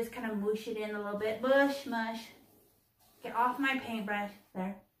 And just kind of moosh it in a little bit. Mush, mush. Get off my paintbrush.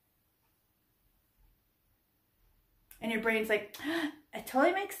 There. And your brain's like, it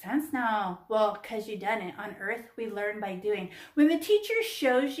totally makes sense now. Well, because you've done it. On Earth, we learn by doing. When the teacher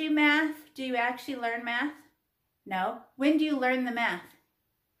shows you math, do you actually learn math? No. When do you learn the math?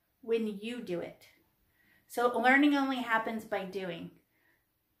 When you do it. So learning only happens by doing.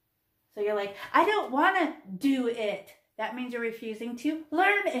 So you're like, I don't want to do it. That means you're refusing to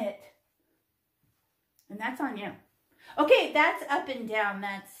learn it. And that's on you. Okay, that's up and down.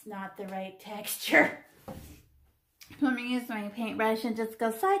 That's not the right texture. Let me use my paintbrush and just go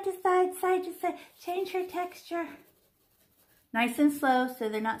side to side, side to side. Change her texture. Nice and slow so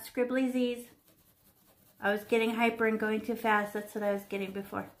they're not scribbly Z's. I was getting hyper and going too fast. That's what I was getting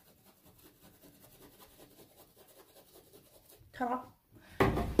before. Ta-da.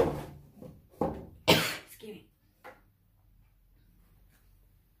 Excuse me.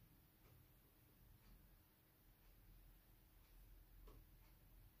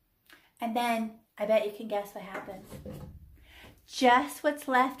 And then I bet you can guess what happens. Just what's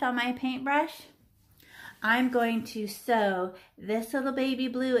left on my paintbrush, I'm going to sew this little baby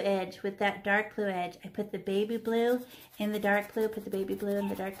blue edge with that dark blue edge. I put the baby blue in the dark blue, put the baby blue in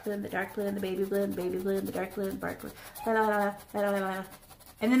the dark blue, and the dark blue, and the baby blue, and the baby blue, and the dark blue, and the dark blue.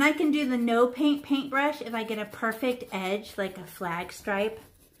 And then I can do the no paint paintbrush if I get a perfect edge, like a flag stripe.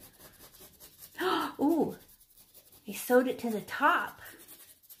 Ooh, I sewed it to the top.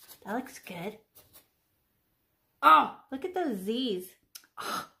 That looks good. Oh, look at those Z's.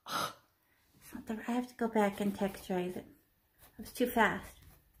 Oh, oh. I have to go back and texturize it. It was too fast.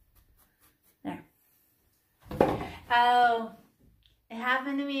 There. Oh, it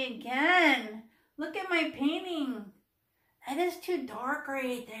happened to me again. Look at my painting. That is too dark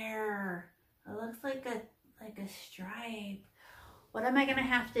right there. It looks like a stripe. What am I gonna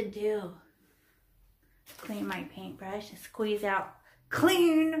have to do? Clean my paintbrush and squeeze out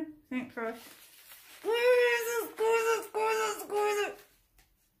clean paintbrush. Squeeze it, squeeze it, squeeze it, squeeze it.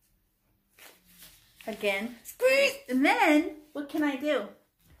 Again, squeeze. And then, what can I do?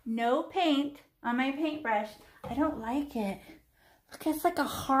 No paint on my paintbrush. I don't like it. Look, it's like a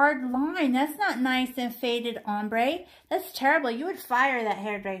hard line. That's not nice and faded ombre. That's terrible. You would fire that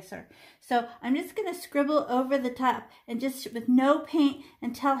hairdresser. So I'm just going to scribble over the top and just with no paint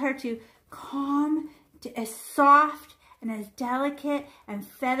and tell her to calm, to as soft and as delicate and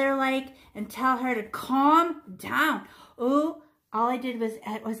feather-like, and tell her to calm down. Oh, all I did was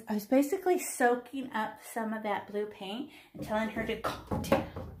I was basically soaking up some of that blue paint and telling her to calm down.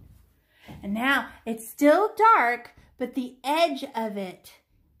 And now it's still dark, but the edge of it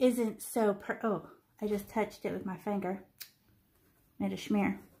isn't so oh, I just touched it with my finger. Made a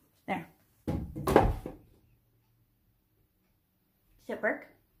smear. There. Does it work?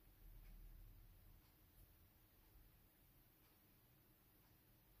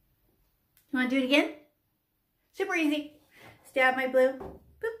 You want to do it again? Super easy. Stab my blue.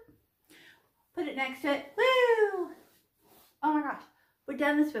 Boop. Put it next to it. Woo! Oh my gosh. We've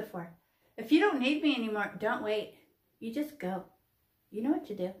done this before. If you don't need me anymore, don't wait. You just go. You know what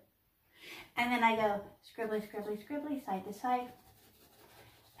to do. And then I go scribbly, scribbly, scribbly, side to side.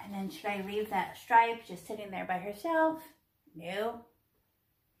 And then should I leave that stripe just sitting there by herself? No.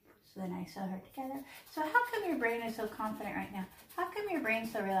 So then I sew her together. So how come your brain is so confident right now? How come your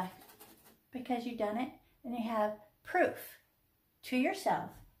brain's so relaxed? Because you've done it and you have proof to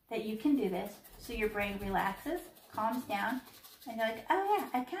yourself that you can do this. So your brain relaxes, calms down, and you're like, oh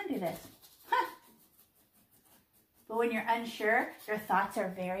yeah, I can do this. Huh. But when you're unsure, your thoughts are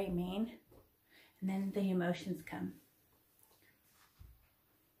very mean, and then the emotions come.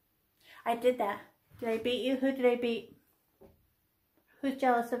 I did that. Did I beat you? Who did I beat? Who's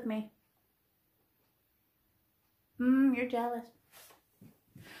jealous of me? You're jealous.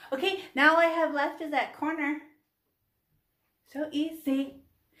 Okay, now all I have left is that corner. So easy.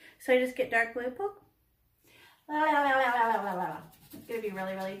 So I just get dark blue, poke. It's going to be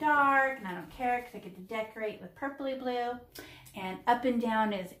really, really dark, and I don't care because I get to decorate with purpley blue. And up and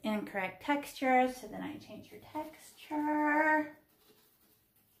down is incorrect texture, so then I change your texture.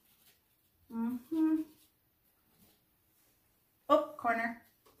 Oh, corner.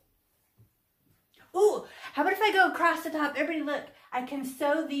 Ooh, how about if I go across the top? Everybody look, I can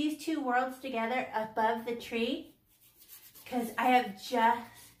sew these two worlds together above the tree because I have just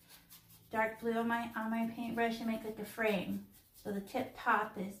dark blue on my paintbrush and make like a frame. So the tip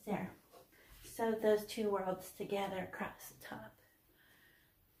top is there. Sew those two worlds together across the top.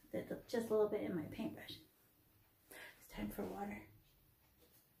 Just a little bit in my paintbrush. It's time for water.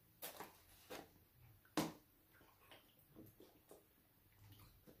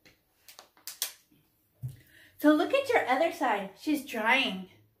 So look at your other side. She's drying.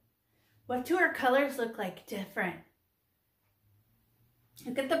 What do her colors look like different?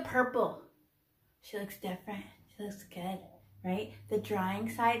 Look at the purple. She looks different. She looks good, right? The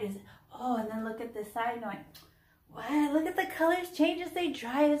drying side is, oh, and then look at this side going, what? Look at the colors change as they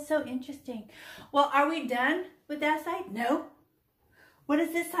dry. It's so interesting. Well, are we done with that side? No. What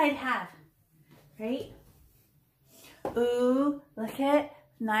does this side have? Right? Ooh, look at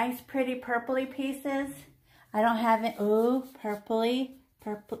nice, pretty purpley pieces. I don't have it. Ooh, purpley.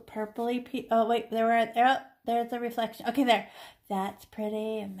 Oh, wait, there's the reflection. Okay, there. That's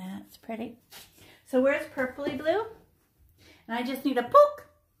pretty and that's pretty. So where's purpley blue? And I just need a poke.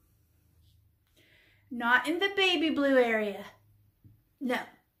 Not in the baby blue area. No.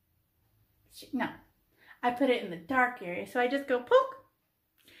 No. I put it in the dark area. So I just go poke.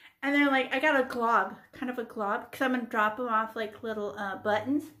 And they're like, I got a glob, kind of a glob, because I'm going to drop them off like little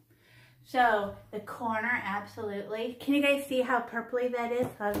buttons. So the corner, absolutely. Can you guys see how purpley that is?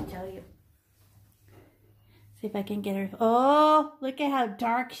 I'll show you. See if I can get her. Oh, look at how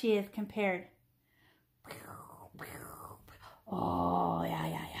dark she is compared. Oh,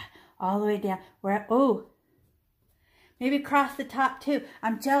 yeah. All the way down. Oh, maybe across the top too.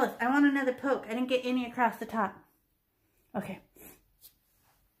 I'm jealous. I want another poke. I didn't get any across the top. Okay.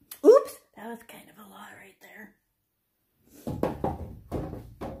 Oops, that was kind of a lot right there.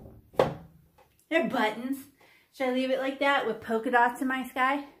 They're buttons. Should I leave it like that with polka dots in my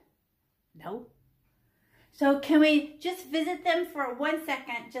sky? No. So can we just visit them for 1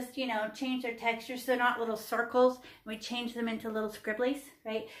 second? Just, you know, change their texture so they're not little circles. We change them into little scribblies,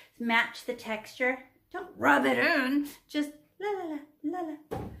 right? Match the texture. Don't rub it in. Just la la la la la.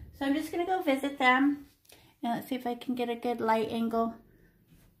 So I'm just going to go visit them. And let's see if I can get a good light angle.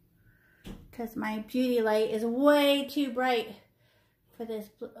 Because my beauty light is way too bright for this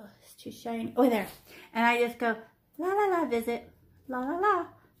blue. Oh, it's too shiny. Oh, there. And I just go la la la, visit. La la la.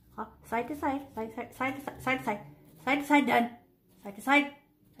 Side to side, side to side, side to side, side to side, done. Side to side,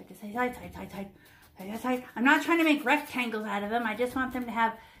 side to side, side to side. I'm not trying to make rectangles out of them. I just want them to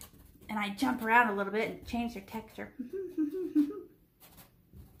have, and I jump around a little bit and change their texture.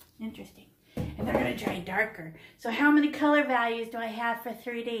 Interesting. And they're going to dry darker. So how many color values do I have for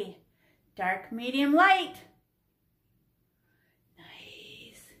 3D? Dark, medium, light.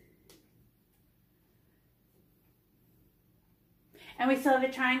 And we still have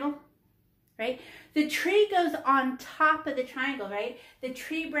a triangle, right? The tree goes on top of the triangle, right? The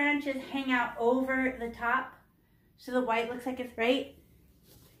tree branches hang out over the top. So the white looks like it's right.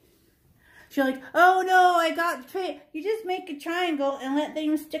 So you're like, oh no, I got the tree. You just make a triangle and let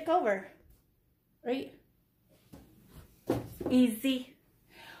things stick over, right? Easy.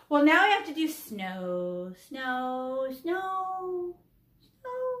 Well, now I have to do snow, snow, snow,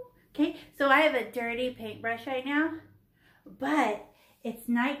 snow. Okay, so I have a dirty paintbrush right now, but it's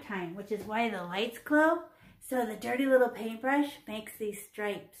nighttime, which is why the lights glow. So the dirty little paintbrush makes these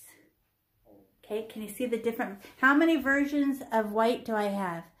stripes. Okay, can you see the different, how many versions of white do I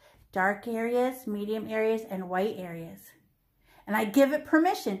have? Dark areas, medium areas, and white areas. And I give it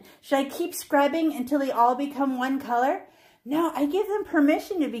permission. Should I keep scrubbing until they all become one color? No, I give them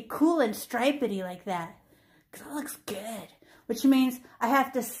permission to be cool and stripedy like that. Because it looks good. Which means I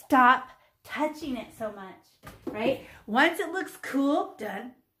have to stop touching it so much. Right? Once it looks cool,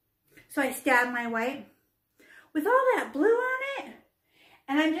 done. So I stab my white with all that blue on it.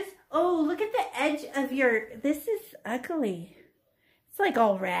 And I'm just, Oh, look at the edge of your, this is ugly. It's like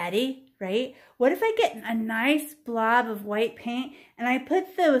all ratty, right? What if I get a nice blob of white paint and I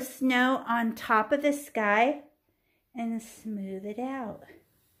put the snow on top of the sky and smooth it out?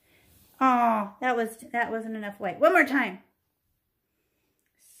 Oh, that wasn't enough white. One more time.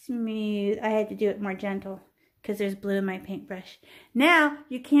 Smooth. I had to do it more gentle because there's blue in my paintbrush. Now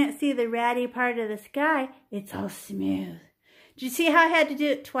you can't see the ratty part of the sky. It's all smooth. Did you see how I had to do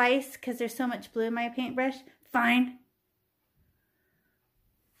it twice because there's so much blue in my paintbrush? Fine.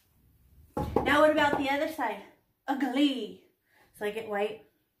 Now what about the other side? Ugly. So I get white.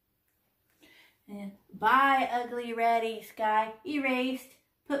 And bye, ugly, ratty sky. Erased.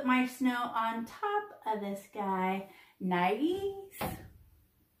 Put my snow on top of the sky. Nice.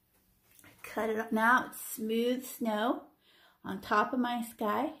 Cut it up. Now it's smooth snow on top of my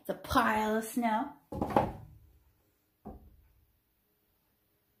sky. It's a pile of snow.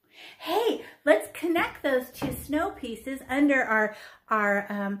 Hey, let's connect those two snow pieces under our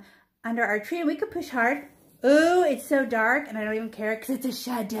tree. We could push hard. Ooh, it's so dark, and I don't even care because it's a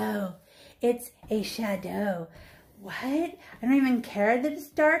shadow. It's a shadow. What? I don't even care that it's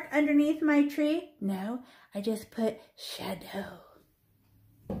dark underneath my tree. No, I just put shadow.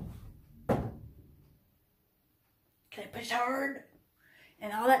 Can I push hard?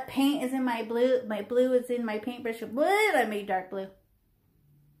 And all that paint is in my blue. My blue is in my paintbrush. What? I made dark blue.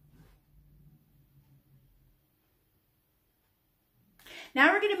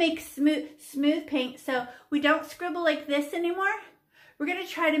 Now we're going to make smooth paint, so we don't scribble like this anymore. We're going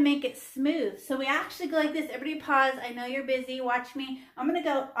to try to make it smooth. So we actually go like this. Everybody pause. I know you're busy. Watch me. I'm going to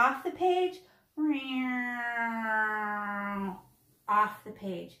go off the page. Off the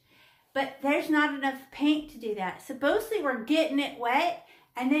page. But there's not enough paint to do that. So mostly we're getting it wet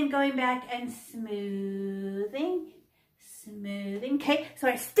and then going back and smoothing. Smoothing. Okay, so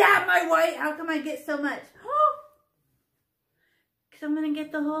I stab my white. How come I get so much? Because I'm going to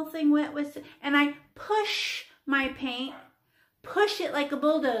get the whole thing wet with, and I push my paint. Push it like a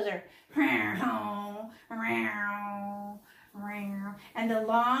bulldozer. And the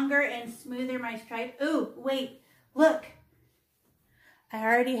longer and smoother my stripe. Ooh, wait, look. I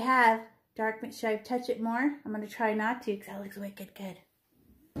already have dark. Should I touch it more? I'm going to try not to because that looks wicked good.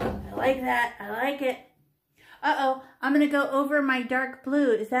 I like that. I like it. Uh-oh. I'm going to go over my dark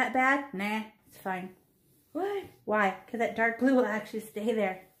blue. Is that bad? Nah, it's fine. What? Why? Because that dark blue will actually stay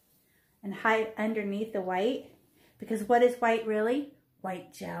there and hide underneath the white. Because what is white really?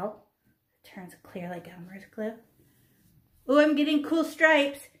 White gel. It turns clear like Elmer's glue. Ooh, I'm getting cool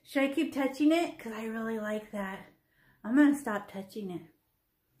stripes. Should I keep touching it? Because I really like that. I'm going to stop touching it.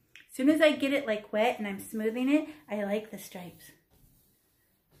 As soon as I get it like wet and I'm smoothing it, I like the stripes.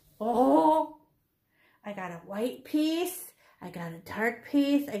 Oh, I got a white piece. I got a dark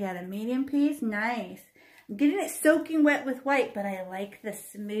piece. I got a medium piece. Nice. I'm getting it soaking wet with white, but I like the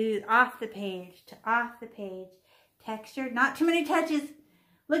smooth off the page to off the page. Texture, not too many touches.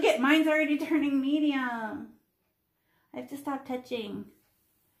 Look at, mine's already turning medium. I have to stop touching.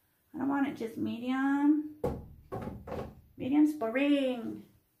 I don't want it just medium. Medium's boring.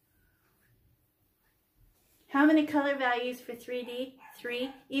 How many color values for 3D? 3,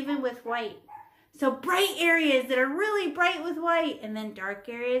 even with white. So bright areas that are really bright with white, and then dark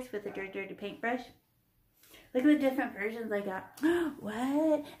areas with a dirty paintbrush. Look at the different versions I got.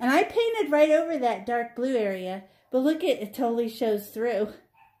 What? And I painted right over that dark blue area, but look at it totally shows through.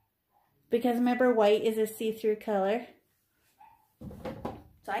 Because remember, white is a see-through color.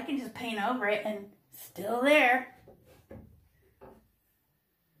 So I can just paint over it and still there.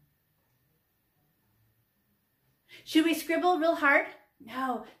 Should we scribble real hard?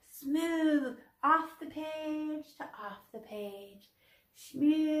 No, smooth, off the page to off the page.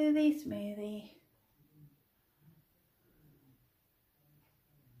 Smoothie, smoothie.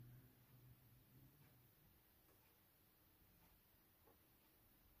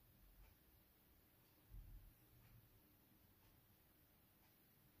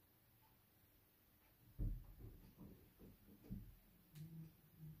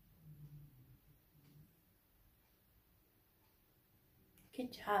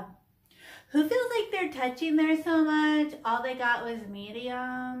 Good job. Who feels like they're touching there so much? All they got was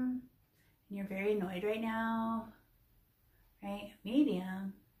medium. And you're very annoyed right now. Right?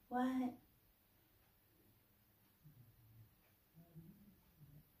 Medium? What?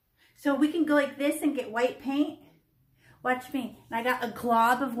 So we can go like this and get white paint. Watch me. And I got a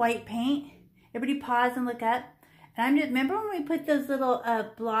glob of white paint. Everybody pause and look up. And I'm just, remember when we put those little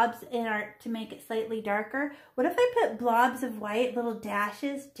blobs in our, to make it slightly darker? What if I put blobs of white, little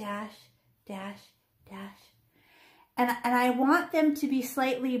dashes, dash, dash, dash. And I want them to be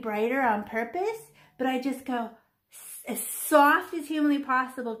slightly brighter on purpose, but I just go as soft as humanly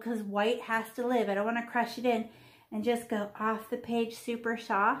possible because white has to live. I don't want to crush it in. And just go off the page, super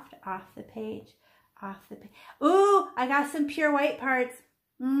soft, off the page, off the page. Ooh, I got some pure white parts.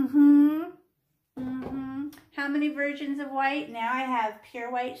 How many versions of white? Now I have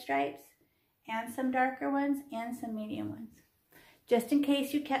pure white stripes and some darker ones and some medium ones. Just in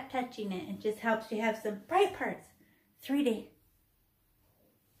case you kept touching it. It just helps you have some bright parts. 3D.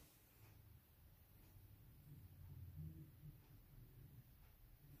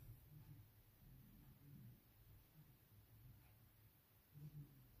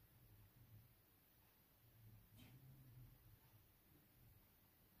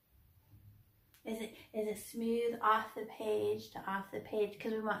 Is it smooth off the page to off the page?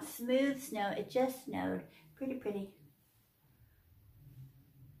 Because we want smooth snow. It just snowed. Pretty, pretty.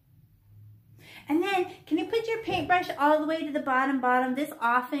 And then, can you put your paintbrush all the way to the bottom? This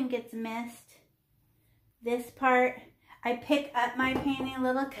often gets missed. This part, I pick up my painting a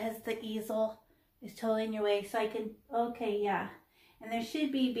little because the easel is totally in your way. So I can, okay, yeah. And there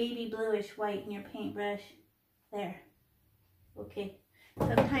should be baby bluish white in your paintbrush. There. Okay.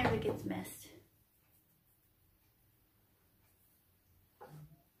 Sometimes it gets missed.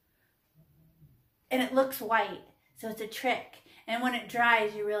 And it looks white, so it's a trick. And when it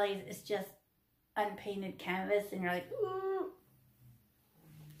dries, you realize it's just unpainted canvas, and you're like, ooh.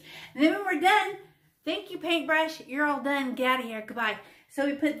 And then when we're done, thank you, paintbrush. You're all done. Get out of here. Goodbye. So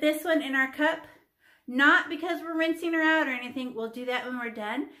we put this one in our cup, not because we're rinsing her out or anything. We'll do that when we're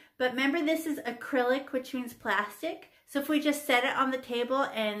done. But remember, this is acrylic, which means plastic. So if we just set it on the table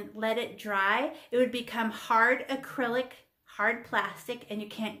and let it dry, it would become hard acrylic, hard plastic, and you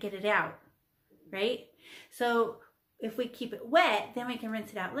can't get it out. Right? So if we keep it wet, then we can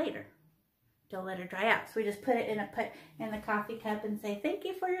rinse it out later. Don't let it dry out. So we just put it in the coffee cup and say, thank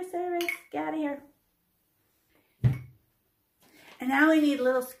you for your service. Get out of here. And now we need a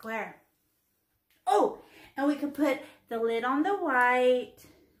little square. Oh, and we can put the lid on the white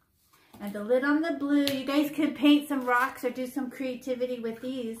and the lid on the blue. You guys could paint some rocks or do some creativity with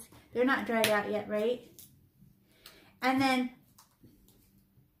these. They're not dried out yet, right? And then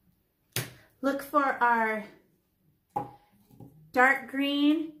look for our dark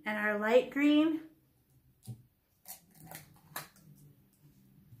green and our light green.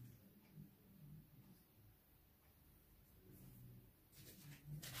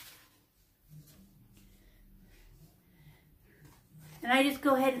 And I just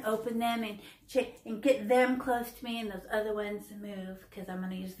go ahead and open them and check and get them close to me and those other ones to move because I'm going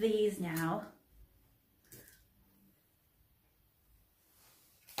to use these now.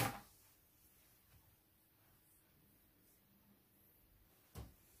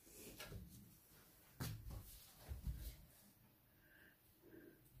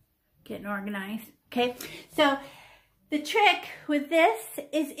 Getting organized. Okay, so the trick with this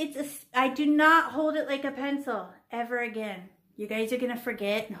is I do not hold it like a pencil ever again. You guys are gonna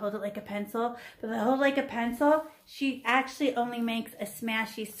forget and hold it like a pencil, but if I hold it like a pencil, she actually only makes a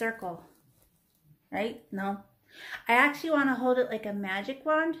smashy circle, right? No, I actually want to hold it like a magic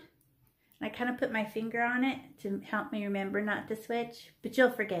wand. And I kind of put my finger on it to help me remember not to switch, but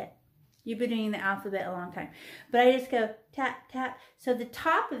you'll forget. You've been doing the alphabet a long time. But I just go tap, tap. So the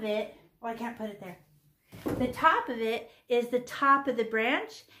top of it, oh, I can't put it there. The top of it is the top of the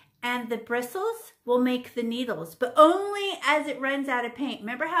branch, and the bristles will make the needles, but only as it runs out of paint.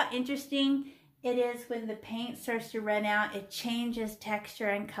 Remember how interesting it is when the paint starts to run out, it changes texture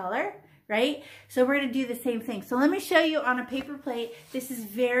and color, right? So we're gonna do the same thing. So let me show you on a paper plate. This is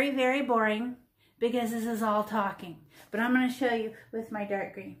very, very boring because this is all talking, but I'm gonna show you with my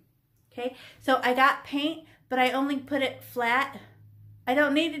dark green. Okay, so I got paint, but I only put it flat. I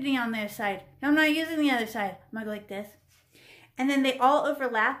don't need any on the other side. I'm not using the other side. I'm gonna go like this. And then they all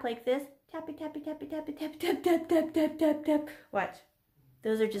overlap like this. Tappy, tappy, tappy, tappy, tappy, tap, tap, tap, tap, tap, tap. Watch.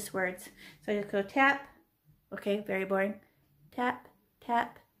 Those are just words. So I just go tap. Okay, very boring. Tap,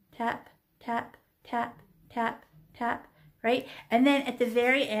 tap, tap, tap, tap, tap, tap, right? And then at the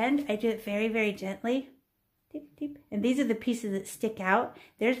very end, I do it very, very gently. Deep, deep. And these are the pieces that stick out.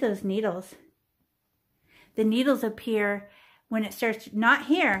 There's those needles. The needles appear when it starts, not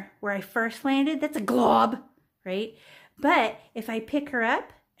here where I first landed. That's a glob, right? But if I pick her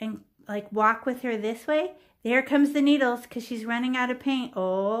up and like walk with her this way, there comes the needles because she's running out of paint.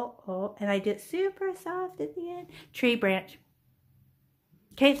 Oh, oh, and I do it super soft at the end. Tree branch.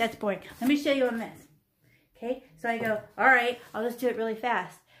 Okay, that's boring. Let me show you on this. Okay, so I go, all right, I'll just do it really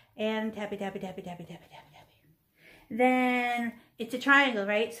fast. And tappy, tappy, tappy, tappy, tappy, tappy, tappy. Then it's a triangle,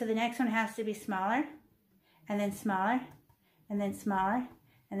 right? So the next one has to be smaller. and then smaller, and then smaller,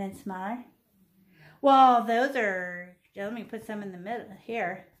 and then smaller. Well, those are, let me put some in the middle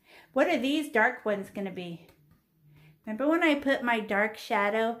here. What are these dark ones going to be? Remember when I put my dark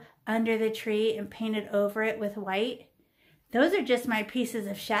shadow under the tree and painted over it with white? Those are just my pieces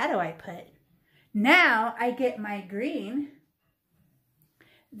of shadow I put. Now I get my green,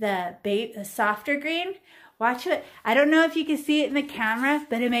 the softer green. Watch it. I don't know if you can see it in the camera,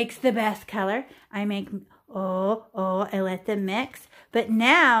 but it makes the best color. I make, I let them mix. But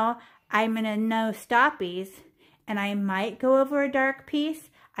now I'm going to know stoppies, and I might go over a dark piece.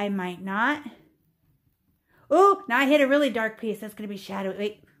 I might not. Oh, now I hit a really dark piece. That's going to be shadow.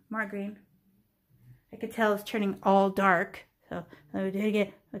 Wait, more green. I could tell it's turning all dark. So let me do it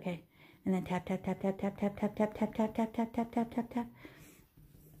again. Okay. And then tap, tap, tap, tap, tap, tap, tap, tap, tap, tap, tap, tap, tap, tap, tap, tap.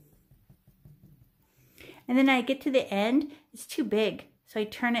 And then I get to the end. It's too big. So I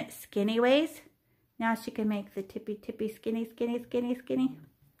turn it skinny ways. Now she can make the tippy, tippy, skinny, skinny, skinny, skinny.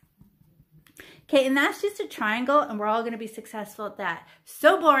 Okay, and that's just a triangle, and we're all going to be successful at that.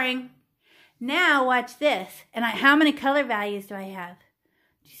 So boring. Now watch this. And how many color values do I have?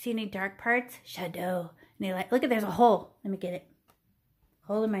 Do you see any dark parts? Shadow. And they like, look at, there's a hole. Let me get it.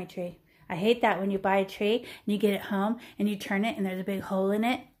 Hole in my tree. I hate that when you buy a tree and you get it home and you turn it and there's a big hole in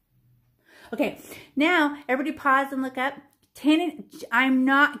it. Okay, now everybody pause and look up. I'm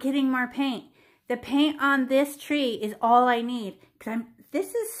not getting more paint. The paint on this tree is all I need. Because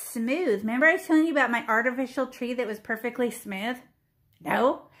this is smooth. Remember I was telling you about my artificial tree that was perfectly smooth?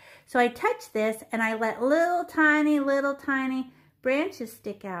 No. So I touch this and I let little tiny branches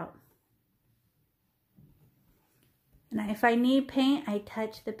stick out. And if I need paint, I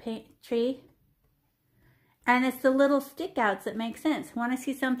touch the tree. And it's the little stick outs that make sense. Want to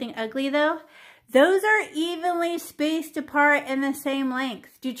see something ugly though? Those are evenly spaced apart and the same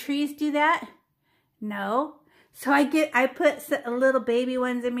length. Do trees do that? No. So I put little baby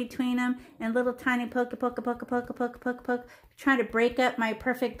ones in between them and little tiny poke, trying to break up my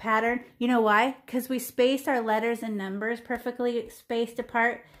perfect pattern. You know why? Because we space our letters and numbers perfectly spaced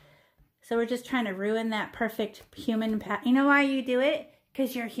apart. So we're just trying to ruin that perfect human pattern. You know why you do it?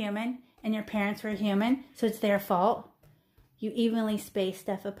 Because you're human and your parents were human, so it's their fault. You evenly space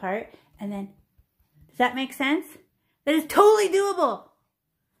stuff apart. And then, does that make sense? That is totally doable.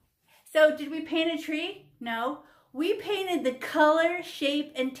 So did we paint a tree? No. We painted the color,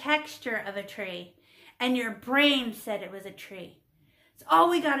 shape, and texture of a tree. And your brain said it was a tree. It's all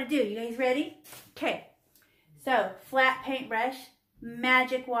we got to do. You guys ready? Okay. So, flat paintbrush,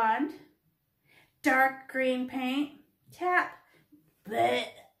 magic wand, dark green paint, tap, bleh.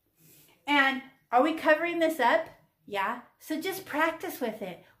 And are we covering this up? Yeah. So just practice with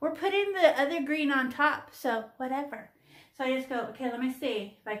it. We're putting the other green on top, so whatever. So I just go, okay, let me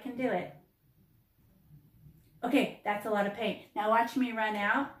see if I can do it. Okay, that's a lot of paint. Now watch me run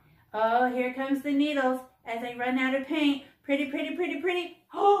out. Oh, here comes the needles as I run out of paint. Pretty, pretty, pretty, pretty.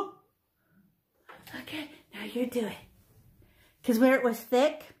 Oh! Okay, now you do it. Because where it was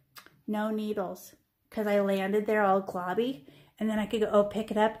thick, no needles. Because I landed there all globby. And then I could go, oh, pick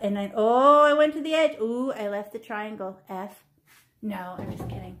it up. And then, oh, I went to the edge. Ooh, I left the triangle. F. No, I'm just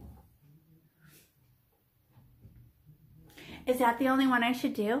kidding. Is that the only one I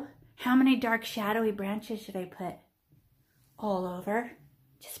should do? How many dark shadowy branches should I put? All over.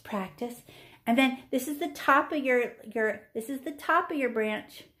 Just practice. And then this is the top of this is the top of your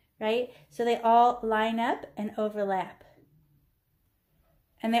branch, right? So they all line up and overlap.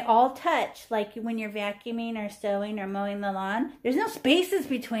 And they all touch, like when you're vacuuming or sewing or mowing the lawn. There's no spaces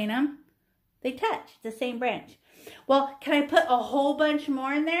between them. They touch, the same branch. Well, can I put a whole bunch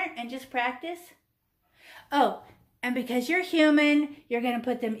more in there and just practice? Oh, and because you're human, you're going to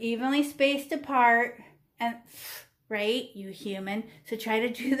put them evenly spaced apart. And, right, you human. So try to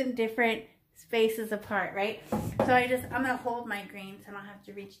do them different spaces apart, right? So I'm going to hold my green so I don't have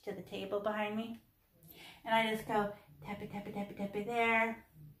to reach to the table behind me. And I just go tappy, tappy, tappy, tappy there.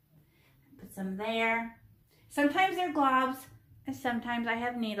 Put some there. Sometimes they're globs and sometimes I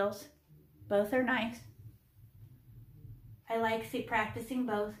have needles. Both are nice. I like practicing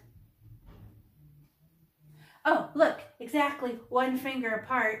both. Oh, look, exactly 1 finger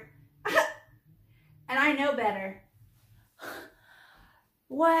apart. And I know better.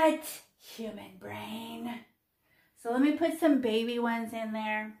 What? Human brain. So let me put some baby ones in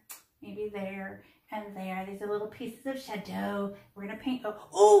there. Maybe there and there. These are little pieces of shadow. We're going to paint.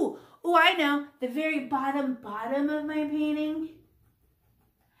 Oh, I know. The very bottom of my painting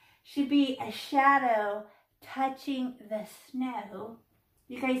should be a shadow touching the snow.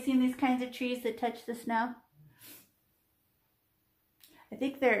 You guys seen these kinds of trees that touch the snow? I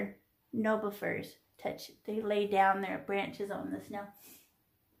think they're noble firs. they lay down their branches on the snow.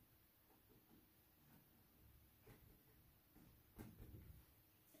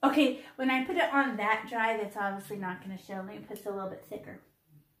 Okay, when I put it on that dry, that's obviously not going to show. Let me put it a little bit thicker.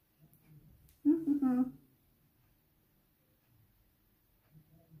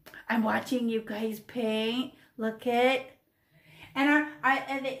 I'm watching you guys paint. Look at, and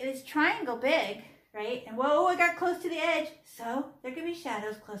it's triangle big, right? And whoa, I got close to the edge. So there could be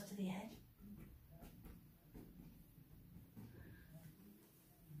shadows close to the edge.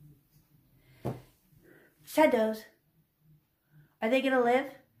 Shadows. Are they going to live?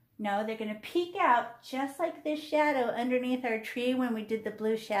 No, they're going to peek out just like this shadow underneath our tree when we did the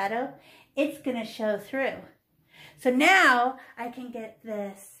blue shadow. It's going to show through. So now I can get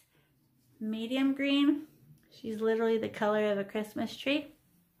this medium green. She's literally the color of a Christmas tree.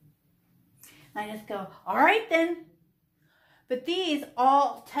 I just go, all right then. But these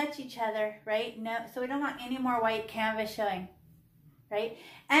all touch each other, right? No, so we don't want any more white canvas showing, right?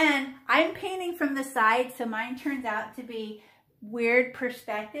 And I'm painting from the side, so mine turns out to be weird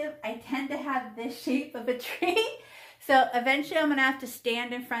perspective. I tend to have this shape of a tree. So eventually I'm gonna have to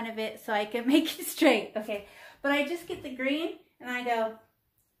stand in front of it so I can make it straight. Okay, but I just get the green and I go,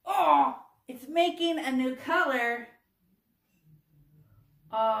 oh, it's making a new color.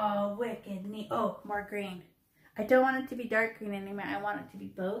 Oh, wicked neat. Oh, more green. I don't want it to be dark green anymore. I want it to be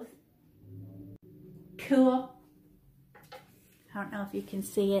both. Cool. I don't know if you can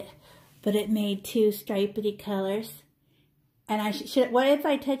see it, but it made two stripedy colors. And I should, what if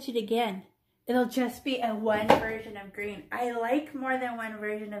I touch it again? It'll just be a one version of green. I like more than one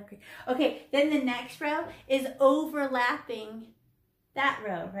version of green. Okay, then the next row is overlapping that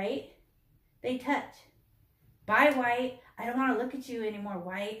row, right? They touch. Bye, white. I don't want to look at you anymore,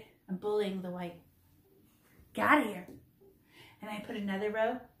 white. I'm bullying the white. Get out of here. And I put another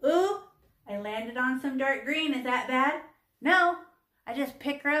row. Ooh, I landed on some dark green. Is that bad? No. I just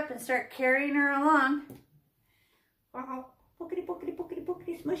pick her up and start carrying her along. Uh-oh. Bookity, bookity, bookity,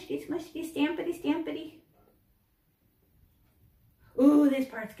 bookity, smushity, smushity, stampity, stampity. Ooh, this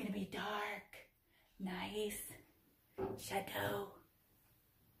part's gonna be dark. Nice. Shadow.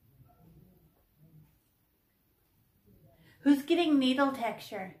 Who's getting needle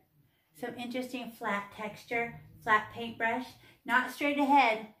texture? Some interesting flat texture, flat paintbrush. Not straight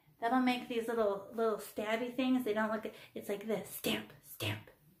ahead. That'll make these little stabby things. They don't look, it's like this. Stamp, stamp.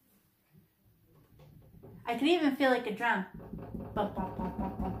 I can even feel like a drum. Bump, bump, bump,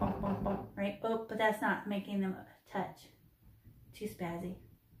 bump, bump, bump, bump, bump, right? Oh, but that's not making them touch. Too spazzy.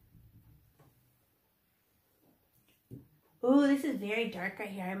 Ooh, this is very dark right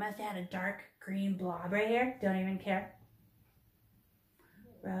here. I must have had a dark green blob right here. Don't even care.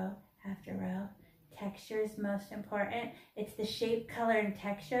 Row after row. Texture is most important. It's the shape, color, and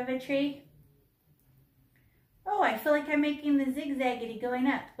texture of a tree. Oh, I feel like I'm making the zigzaggity going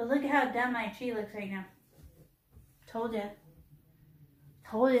up. But look at how dumb my tree looks right now. Told you.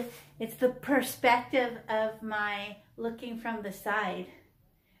 Told you. It's the perspective of my looking from the side.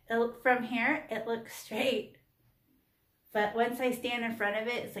 From here, it looks straight. But once I stand in front of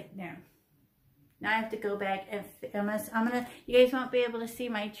it, it's like, no. Now I have to go back and you guys won't be able to see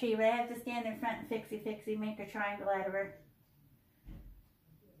my tree, but I have to stand in front and fixie, make a triangle out of her.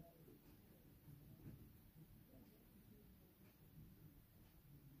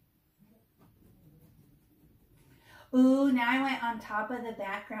 Ooh, now I went on top of the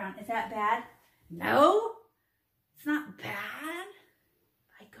background. Is that bad? No, it's not bad.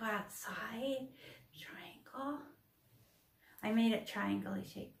 I go outside, triangle. I made it triangle-y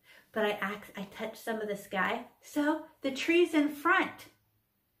shape, but I touched some of the sky. So the tree's in front.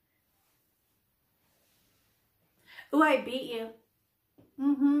 Ooh, I beat you.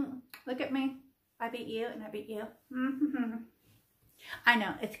 Look at me. I beat you and I beat you. I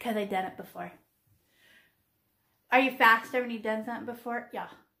know, it's because I've done it before. Are you faster when you've done something before? Yeah.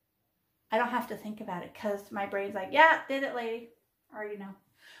 I don't have to think about it because my brain's like, yeah, did it, lady. I already know.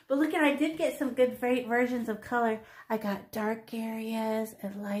 But look at, I did get some good versions of color. I got dark areas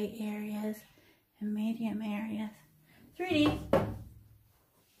and light areas and medium areas. 3D.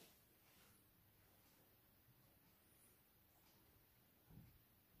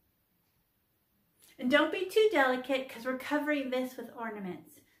 And don't be too delicate because we're covering this with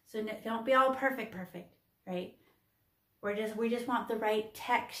ornaments. So don't be all perfect, right? We just want the right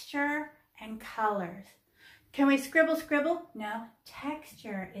texture and colors. Can we scribble? No,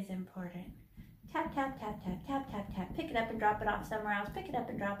 texture is important. Tap, tap, tap, tap, tap, tap, tap. Pick it up and drop it off somewhere else. Pick it up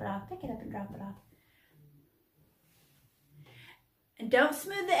and drop it off. Pick it up and drop it off. And don't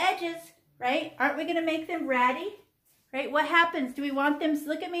smooth the edges, right? Aren't we gonna make them ratty? Right? What happens? Do we want them,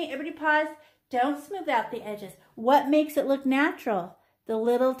 look at me, everybody pause. Don't smooth out the edges. What makes it look natural? The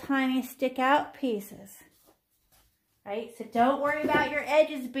little tiny stick out pieces. Right? So don't worry about your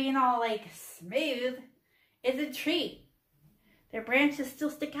edges being all like smooth. It's a tree. Their branches still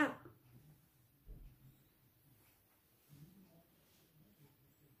stick out.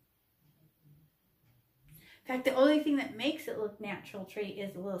 In fact, the only thing that makes it look natural tree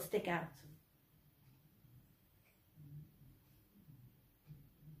is the little stick outs.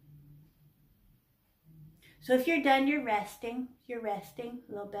 So if you're done, you're resting a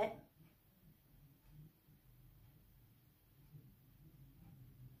little bit.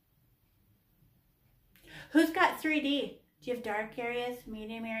 Who's got 3D? Do you have dark areas,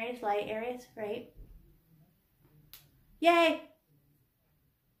 medium areas, light areas, right? Yay!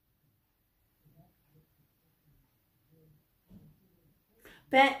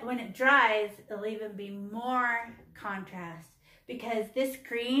 But when it dries, it'll even be more contrast. Because this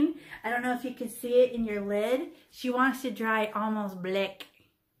green, I don't know if you can see it in your lid, she wants to dry almost black.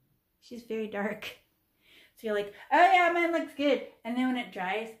 She's very dark. So you're like, oh yeah, mine looks good. And then when it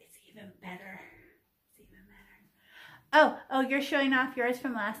dries, it's even better. It's even better. Oh, you're showing off yours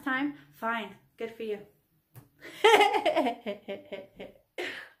from last time? Fine, good for you.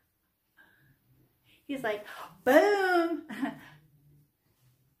 He's like, boom.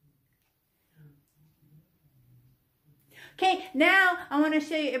 Okay, now I want to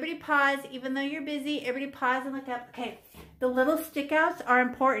show you. Everybody pause, even though you're busy. Everybody pause and look up. Okay, the little stick outs are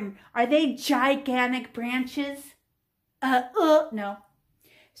important. Are they gigantic branches? No.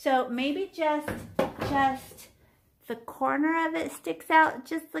 So maybe just the corner of it sticks out.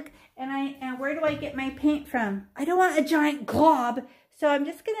 Just like, and where do I get my paint from? I don't want a giant glob. So I'm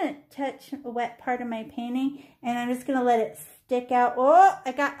just gonna touch a wet part of my painting, and I'm just gonna let it stick out. Oh,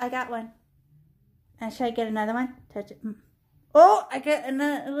 I got one. And should I get another one? Touch it. Oh, I got a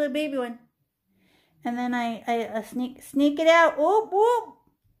little baby one. And then I sneak it out. Oh.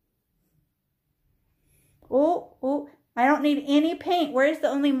 I don't need any paint. Where's the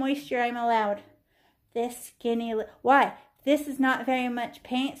only moisture I'm allowed? This skinny. Why? This is not very much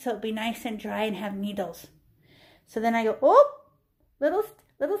paint, so it'll be nice and dry and have needles. So then I go, oh, little.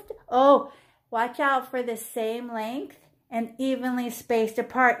 Oh, watch out for the same length and evenly spaced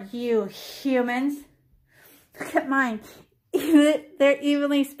apart, you humans. Look at mine. They're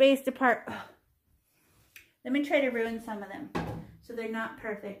evenly spaced apart. Ugh. Let me try to ruin some of them so they're not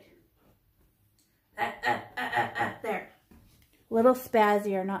perfect. There. Little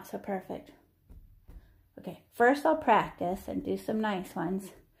spazzy or not so perfect. Okay, first I'll practice and do some nice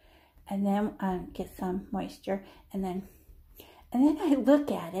ones. And then get some moisture. And then I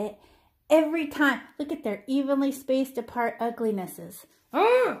look at it every time. Look at their evenly spaced apart uglinesses.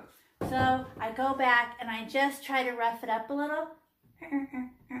 Ugh. So I go back and I just try to rough it up a little.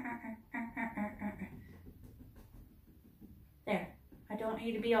 There. I don't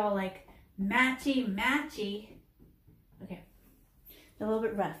need to be all like matchy. Okay. A little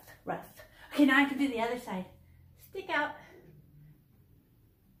bit rough. Okay, now I can do the other side. Stick out.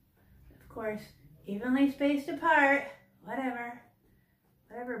 Of course, evenly spaced apart. Whatever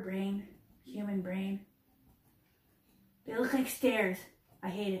brain. Human brain. They look like stairs. I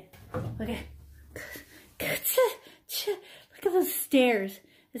hate it. Okay. Look at those stairs.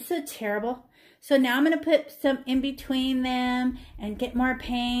 It's so terrible. So now I'm going to put some in between them and get more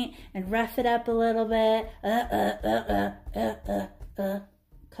paint and rough it up a little bit.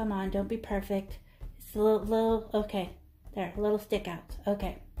 Come on, don't be perfect. It's a little, okay. There, little stick outs.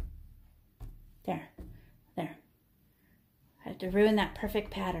 Okay. There. I have to ruin that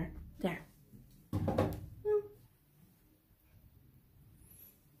perfect pattern. There.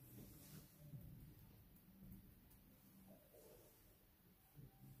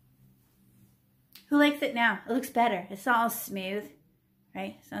 Who likes it now? It looks better. It's not all smooth,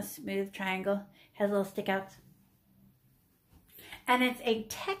 right? It's not a smooth triangle. It has little stick outs. And it's a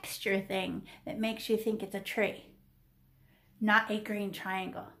texture thing that makes you think it's a tree, not a green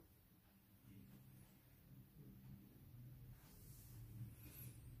triangle.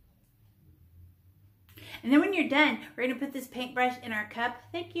 And then when you're done, we're going to put this paintbrush in our cup.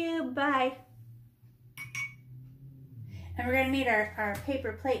 Thank you. Bye. And we're going to need our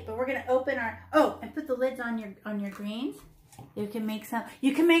paper plate, but we're going to open our, and put the lids on your greens. You can make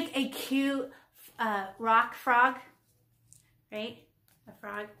a cute rock frog, right? A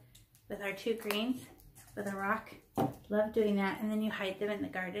frog with our two greens with a rock. Love doing that. And then you hide them in the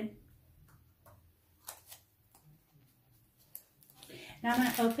garden. Now I'm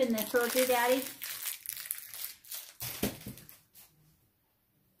going to open this little doodaddy.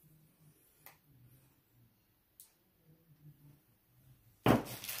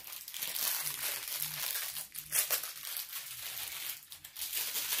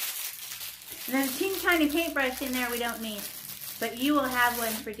 And there's a teeny tiny paintbrush in there we don't need. But you will have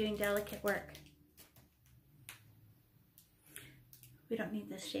one for doing delicate work. We don't need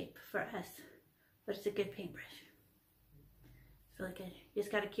this shape for us. But it's a good paintbrush. It's really good. You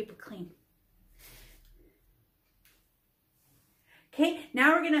just got to keep it clean. Okay,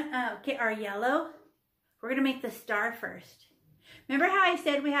 now we're going to get our yellow. We're going to make the star first. Remember how I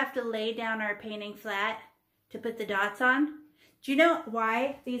said we have to lay down our painting flat to put the dots on? Do you know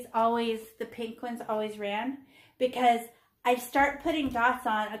why the pink ones always ran? Because I start putting dots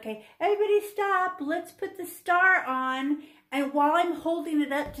on. Okay, everybody stop. Let's put the star on. And while I'm holding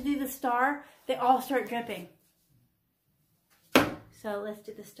it up to do the star, they all start dripping. So let's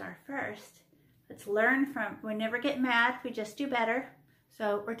do the star first. Let's learn from, we never get mad, we just do better.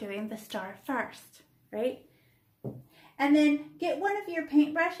 So we're doing the star first, right? And then get one of your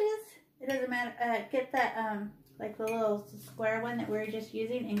paintbrushes. It doesn't matter, get that, like the little square one that we were just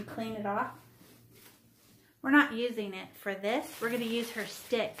using and clean it off. We're not using it for this. We're gonna use her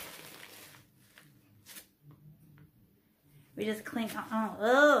stick. We just clean,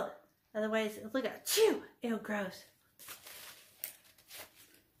 otherwise, look at, chew, ew, gross.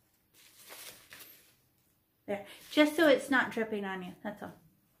 There, just so it's not dripping on you, that's all.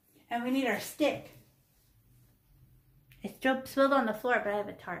 And we need our stick. It's spilled on the floor, but I have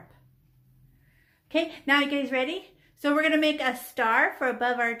a tarp. Okay, now you guys ready? So we're gonna make a star for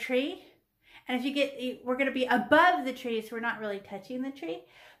above our tree. And if you get, we're gonna be above the tree, so we're not really touching the tree.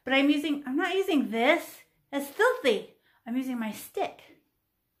 But I'm not using this, that's filthy. I'm using my stick,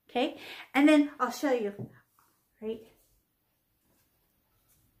 okay? And then I'll show you, right?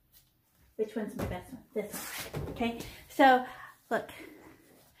 Which one's my best one? This one, okay? So, look,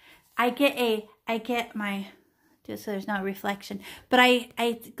 I get my, just so there's no reflection, but I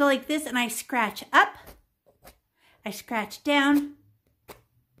go like this and I scratch up, I scratch down,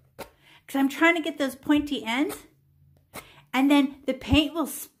 because I'm trying to get those pointy ends, and then the paint will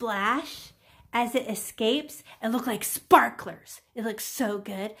splash as it escapes and look like sparklers. It looks so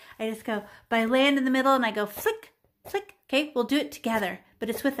good. I just go, but I land in the middle and I go flick, flick. Okay, we'll do it together, but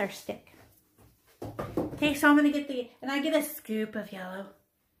it's with our stick. Okay, so I'm gonna get and I get a scoop of yellow,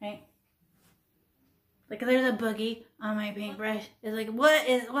 right? Like there's a boogie on my paintbrush. It's like, what?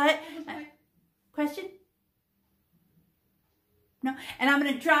 Question? No, and I'm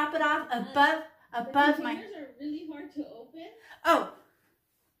gonna drop it off above my. The containers are really hard to open. Oh.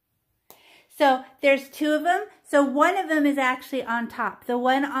 So there's two of them. So one of them is actually on top. The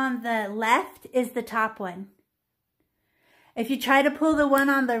one on the left is the top one. If you try to pull the one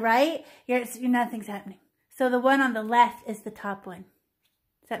on the right, nothing's happening. So the one on the left is the top one.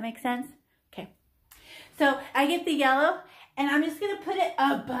 Does that make sense? Okay. So I get the yellow and I'm just going to put it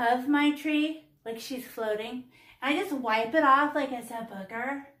above my tree like she's floating. And I just wipe it off like it's a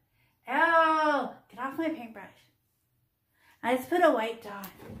booger. Oh, get off my paintbrush. I just put a white dot.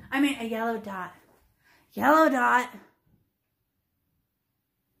 A yellow dot. Yellow dot.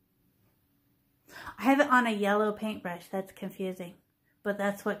 I have it on a yellow paintbrush. That's confusing. But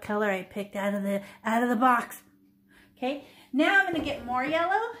that's what color I picked out of the box. Okay. Now I'm going to get more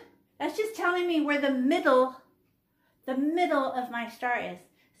yellow. That's just telling me where the middle of my star is.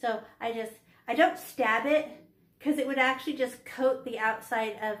 So I don't stab it because it would actually just coat the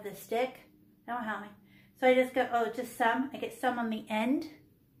outside of the stick. That won't help me. So I just go, just some. I get some on the end.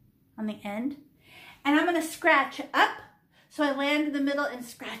 And I'm going to scratch up. So I land in the middle and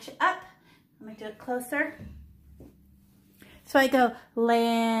scratch up. I'm going to do it closer. So I go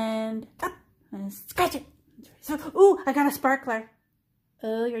land up and scratch it. So, ooh, I got a sparkler.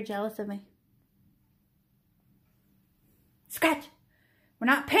 Oh, you're jealous of me. Scratch. We're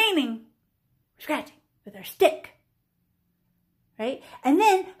not painting. We're scratching with our stick. Right? And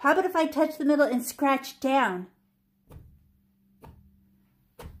then, how about if I touch the middle and scratch down?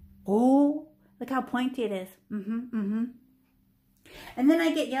 Oh, look how pointy it is. And then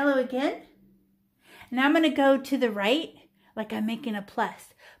I get yellow again. And I'm going to go to the right, like I'm making a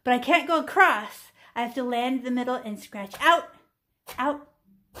plus. But I can't go across. I have to land in the middle and scratch out, out,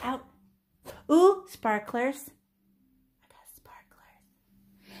 out. Ooh, sparklers. I got sparklers.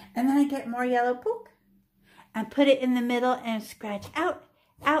 And then I get more yellow poop. And put it in the middle and scratch out,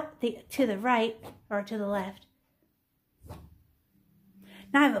 to the right or to the left.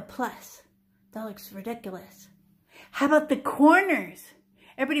 Now I have a plus. That looks ridiculous. How about the corners?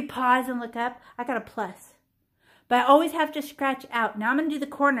 Everybody pause and look up. I got a plus. But I always have to scratch out. Now I'm going to do the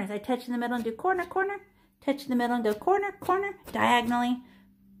corners. I touch in the middle and do corner, corner. Touch in the middle and go corner, corner. Diagonally.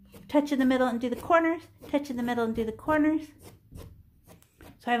 Touch in the middle and do the corners. Touch in the middle and do the corners.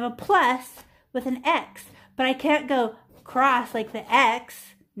 So I have a plus with an X. But I can't go cross like the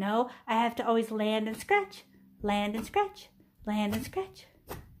X No, I have to always land and scratch, land and scratch, land and scratch.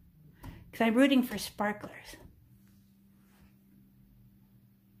 Because I'm rooting for sparklers.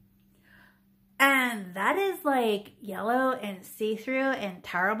 And that is like yellow and see-through and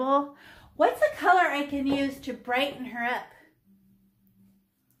terrible. What's a color I can use to brighten her up?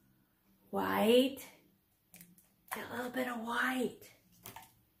 White. A little bit of white.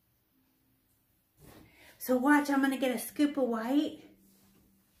 So watch, I'm going to get a scoop of white.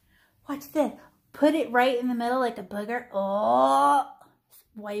 Watch this. Put it right in the middle like a booger. Oh,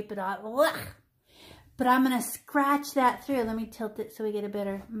 wipe it off. Ugh. But I'm going to scratch that through. Let me tilt it so we get a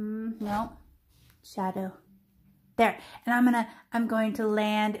better, no, shadow. There. And I'm going to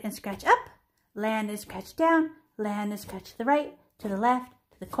land and scratch up, land and scratch down, land and scratch to the right, to the left,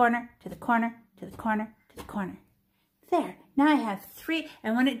 to the corner, to the corner, to the corner, to the corner. There. Now I have 3.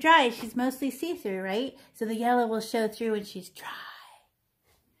 And when it dries, she's mostly see-through, right? So the yellow will show through when she's dry.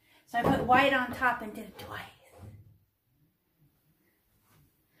 So I put white on top and did it twice.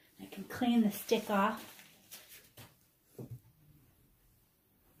 I can clean the stick off.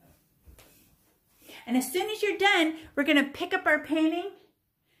 And as soon as you're done, we're going to pick up our painting.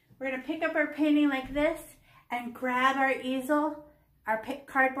 We're going to pick up our painting like this and grab our easel, our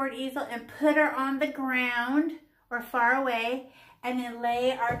cardboard easel, and put her on the ground or far away, and then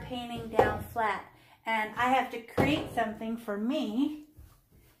lay our painting down flat. And I have to create something for me,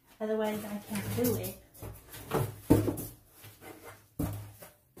 otherwise I can't do it.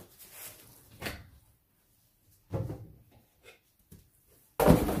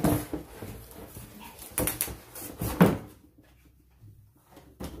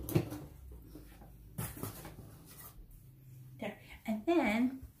 There, and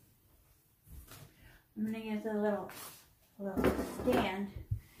then I'm going to use a little stand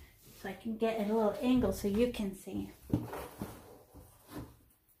so I can get at a little angle so you can see.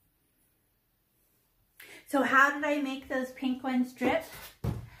 So how did I make those pink ones drip?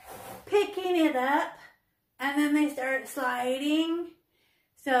 Picking it up, and then they start sliding.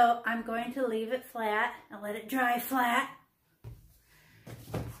 So I'm going to leave it flat and let it dry flat.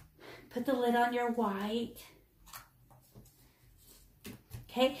 Put the lid on your white.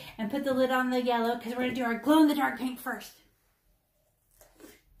 Okay, and put the lid on the yellow because we're going to do our glow-in-the-dark pink first.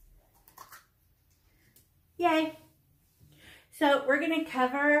 Yay. So we're going to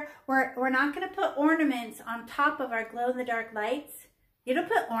cover, we're not going to put ornaments on top of our glow-in-the-dark lights. You don't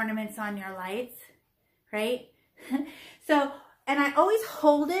put ornaments on your lights, right? So, and I always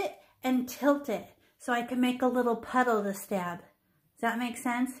hold it and tilt it so I can make a little puddle to stab. Does that make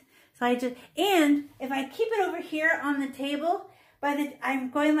sense? So and if I keep it over here on the table,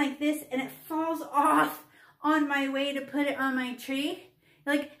 I'm going like this and it falls off on my way to put it on my tree.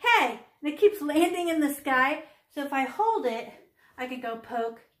 Like, hey, and it keeps landing in the sky. So if I hold it, I could go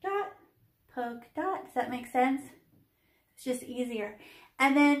poke, dot. Does that make sense? It's just easier.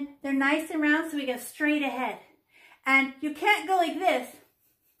 And then they're nice and round, so we go straight ahead. And you can't go like this.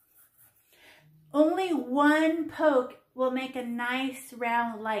 Only one poke will make a nice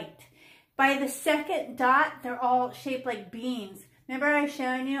round light. By the second dot, they're all shaped like beans. Remember I was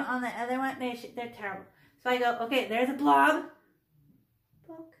showing you on the other one? They're terrible. So I go, okay, there's a blob.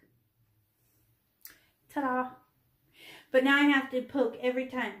 Poke. Ta-da. But now I have to poke every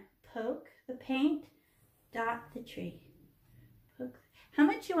time. Poke the paint, dot the tree. Poke. How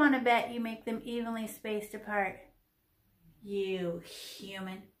much you want to bet you make them evenly spaced apart? You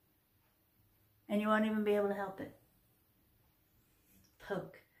human. And you won't even be able to help it.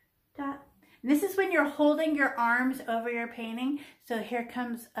 Poke, dot. And this is when you're holding your arms over your painting. So here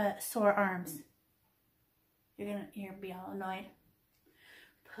comes sore arms. You're gonna be all annoyed.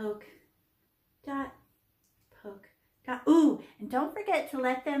 Poke, dot, poke, dot. Ooh, and don't forget to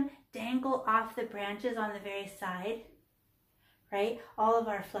let them dangle off the branches on the very side. Right? All of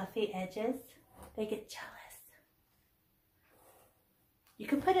our fluffy edges. They get jealous. You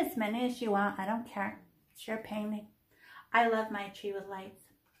can put as many as you want. I don't care. It's your painting. I love my tree with lights.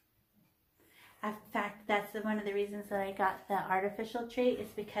 In fact, that's one of the reasons that I got the artificial tree is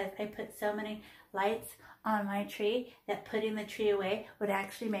because I put so many lights on my tree that putting the tree away would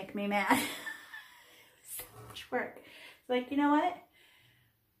actually make me mad. So much work. It's like, you know what?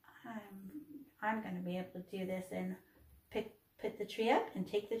 I'm going to be able to do this and put the tree up and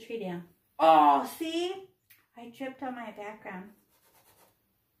take the tree down. Oh, see? I tripped on my background.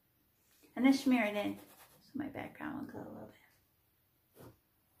 And then smear it in so my background will glow a little bit.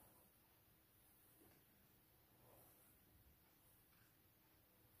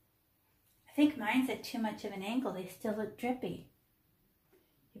 I think mine's at too much of an angle. They still look drippy.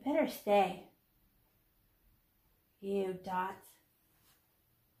 You better stay. You dots.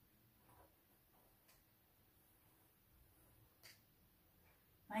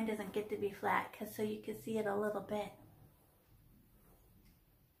 Mine doesn't get to be flat because so you can see it a little bit.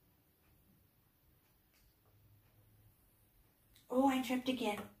 Oh, I tripped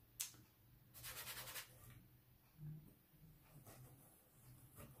again.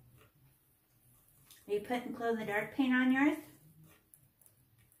 Are you putting glow-in-the-dark paint on yours?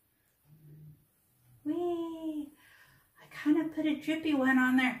 Whee! I kind of put a drippy one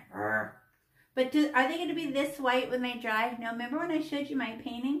on there. Urgh. But are they going to be this white when they dry? No, remember when I showed you my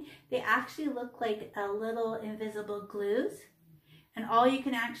painting? They actually look like a little invisible glues. And all you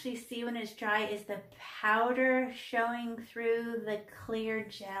can actually see when it's dry is the powder showing through the clear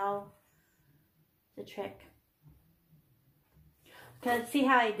gel. The trick. Okay, let's see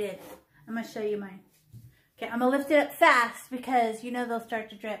how I did. I'm going to show you mine. Okay, I'm going to lift it up fast because you know they'll start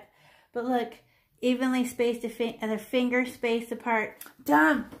to drip. But look, evenly spaced, their fingers spaced apart.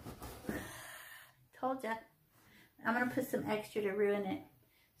 Done! Told ya. I'm going to put some extra to ruin it.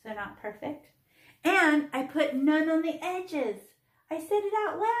 So they're not perfect. And I put none on the edges. I said it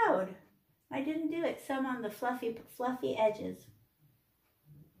out loud. I didn't do it. Some on the fluffy edges.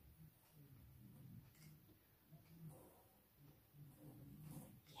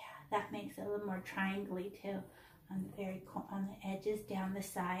 Yeah, that makes it a little more triangle-y too. On the edges down the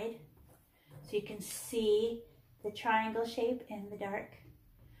side. So you can see the triangle shape in the dark.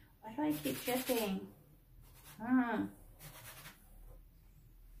 Why do I keep dripping?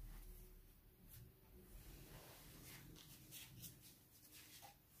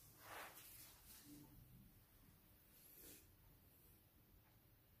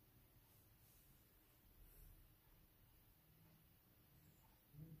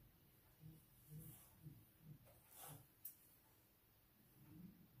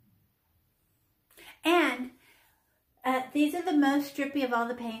 And these are the most drippy of all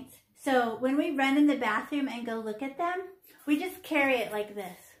the paints. So when we run in the bathroom and go look at them, we just carry it like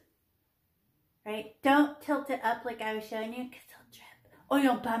this, right? Don't tilt it up like I was showing you because they'll drip. Or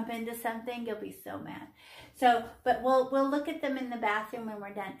you'll bump into something, you'll be so mad. So, but we'll look at them in the bathroom when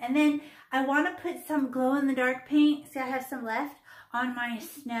we're done. And then I want to put some glow-in-the-dark paint. See, I have some left on my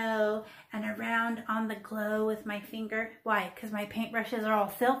snow and around on the glow with my finger. Why? Because my paintbrushes are all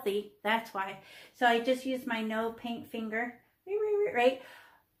filthy. That's why. So I just use my no paint finger, right?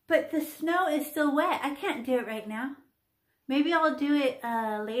 But the snow is still wet. I can't do it right now. Maybe I'll do it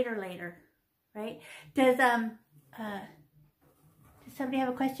later, right? Does somebody have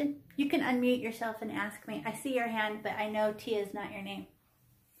a question? You can unmute yourself and ask me. I see your hand, but I know Tia is not your name.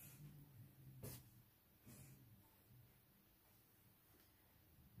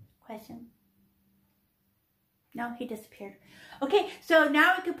 Question? No, he disappeared. Okay, so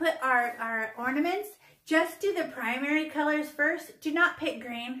now we can put our ornaments. Just do the primary colors first. Do not pick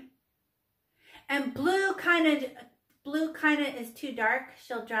green. And blue kind of is too dark.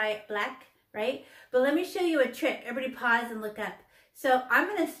 She'll dry it black, right? But let me show you a trick. Everybody pause and look up. So I'm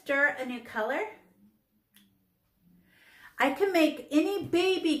going to stir a new color. I can make any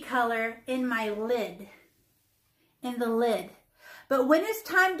baby color in my lid, in the lid. But when it's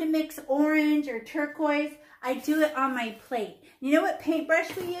time to mix orange or turquoise, I do it on my plate. You know what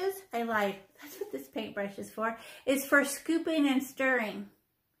paintbrush we use? I lied. That's what this paintbrush is for. It's for scooping and stirring,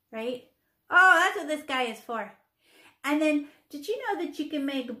 right? Oh, that's what this guy is for. And then, did you know that you can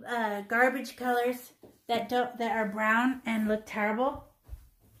make garbage colors that are brown and look terrible?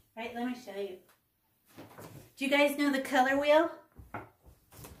 Right, let me show you. Do you guys know the color wheel?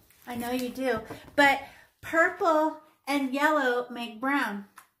 I know you do. But purple and yellow make brown.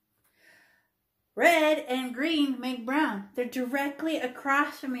 Red and green make brown. They're directly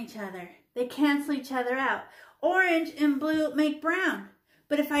across from each other. They cancel each other out. Orange and blue make brown.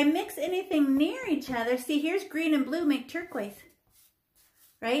 But if I mix anything near each other, see, here's green and blue make turquoise,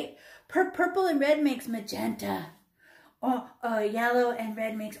 right? Purple and red makes magenta. Yellow and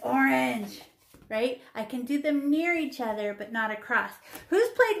red makes orange, right? I can do them near each other, but not across. Who's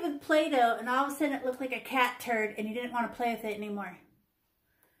played with Play-Doh and all of a sudden it looked like a cat turd and you didn't want to play with it anymore?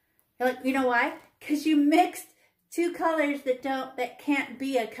 You're like, you know why? Because you mixed two colors that can't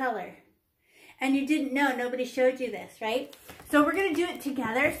be a color. And you didn't know, nobody showed you this, right? So we're gonna do it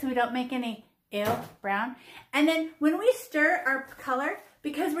together so we don't make any, brown. And then when we stir our color,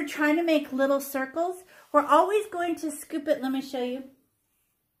 because we're trying to make little circles, we're always going to scoop it. Let me show you.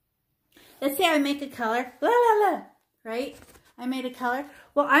 Let's say I make a color, right? I made a color.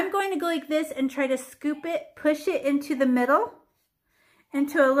 Well, I'm going to go like this and try to scoop it, push it into the middle,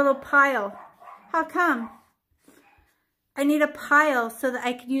 into a little pile. How come? I need a pile so that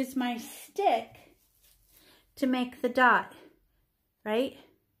I can use my stick to make the dot, right?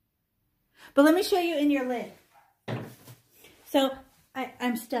 But let me show you in your lid. So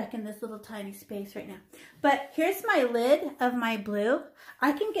I'm stuck in this little tiny space right now. But here's my lid of my blue.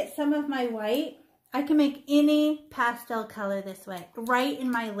 I can get some of my white. I can make any pastel color this way, right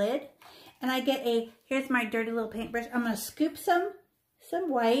in my lid. And I get here's my dirty little paintbrush. I'm going to scoop some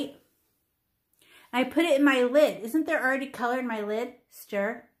white. I put it in my lid. Isn't there already color in my lid?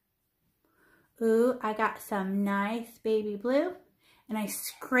 Stir. Ooh, I got some nice baby blue. And I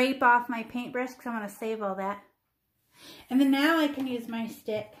scrape off my paintbrush because I want to save all that. And then now I can use my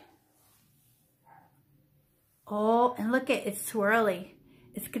stick. Oh, and look at it, it's swirly.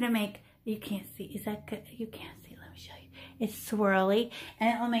 It's going to make, you can't see, is that good? You can't see, let me show you. It's swirly,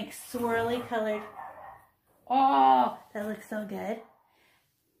 and it will make swirly colored. Oh, that looks so good.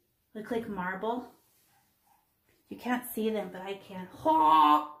 Look like marble. You can't see them, but I can.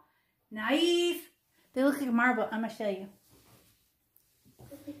 Oh, nice. They look like marble. I'm going to show you.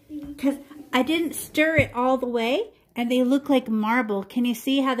 Because I didn't stir it all the way, and they look like marble. Can you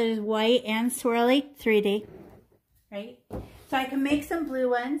see how there's white and swirly? 3D, right? So I can make some blue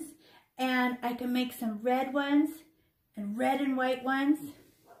ones, and I can make some red ones, and red and white ones.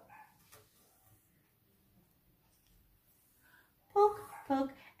 Poke,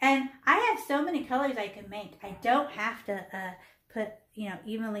 poke. And I have so many colors I can make. I don't have to put, you know,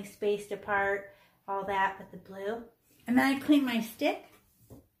 evenly spaced apart, all that with the blue. And then I clean my stick.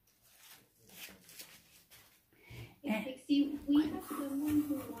 And Pixie, we have someone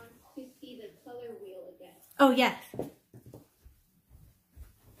who wants to see the color wheel again. Oh, yes.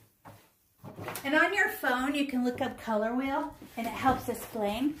 And on your phone, you can look up color wheel, and it helps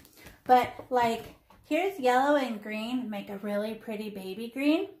explain. But, like, here's yellow and green, make a really pretty baby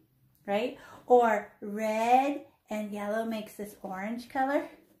green, right? Or red and yellow makes this orange color.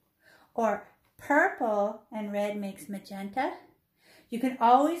 Or purple and red makes magenta. You can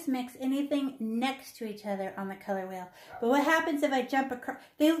always mix anything next to each other on the color wheel. But what happens if I jump across?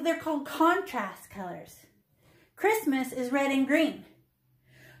 They're called contrast colors. Christmas is red and green.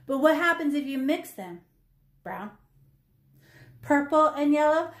 But what happens if you mix them? Brown. Purple and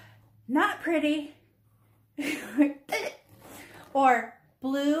yellow, not pretty. Or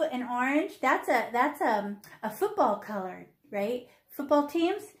blue and orange, that's a football color, right? Football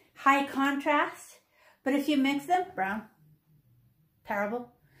teams, high contrast. But if you mix them, brown.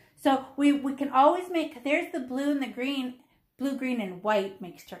 Terrible. So we can always make, there's the blue and the green. Blue, green, and white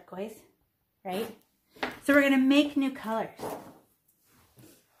makes turquoise, right? So we're going to make new colors.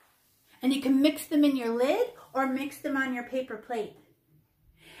 And you can mix them in your lid or mix them on your paper plate.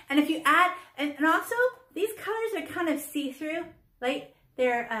 And if you add, and also these colors are kind of see-through, like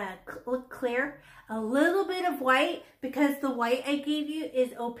they're look clear. A little bit of white, because the white I gave you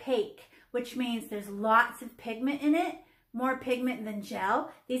is opaque, which means there's lots of pigment in it. More pigment than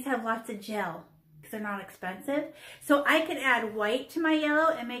gel. These have lots of gel because they're not expensive. So I could add white to my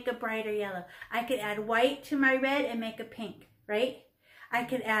yellow and make a brighter yellow. I could add white to my red and make a pink, right? I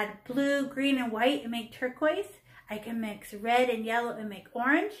could add blue, green, and white and make turquoise. I can mix red and yellow and make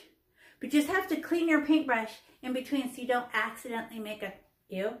orange. But just have to clean your paintbrush in between so you don't accidentally make a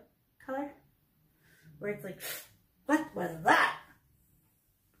ew color. Where it's like, what was that?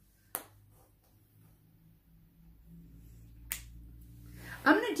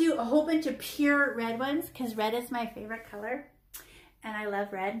 I'm going to do a whole bunch of pure red ones because red is my favorite color and I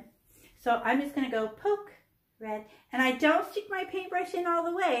love red. So I'm just going to go poke red, and I don't stick my paintbrush in all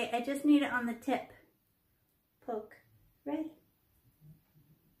the way. I just need it on the tip. Poke red.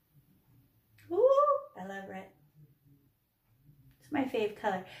 Ooh, I love red. It's my fave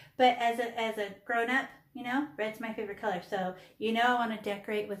color. But as a grown-up, you know, red's my favorite color. So you know I want to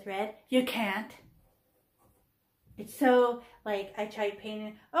decorate with red. You can't. It's so, like, I tried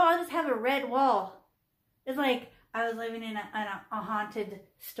painting, oh, I'll just have a red wall. It's like I was living in a haunted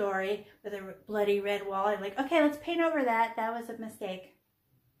story with a bloody red wall. I'm like, okay, let's paint over that. That was a mistake.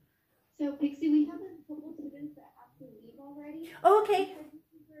 So, Pixie, we have a couple students that have to leave already. Oh, okay.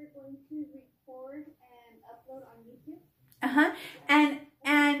 We're going to record and upload on YouTube. Uh-huh.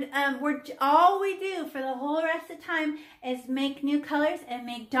 And all we do for the whole rest of the time is make new colors and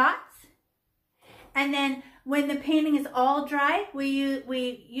make dots. And then when the painting is all dry, we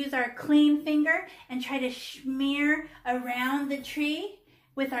use our clean finger and try to smear around the tree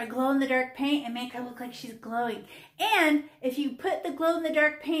with our glow-in-the-dark paint and make her look like she's glowing. And if you put the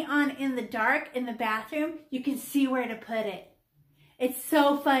glow-in-the-dark paint on in the dark in the bathroom, you can see where to put it. It's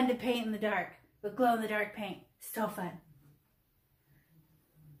so fun to paint in the dark with glow-in-the-dark paint. So fun.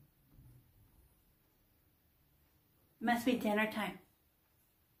 Must be dinner time.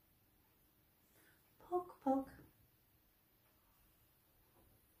 Poke, poke.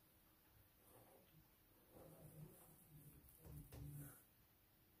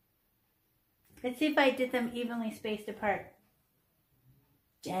 Let's see if I did them evenly spaced apart.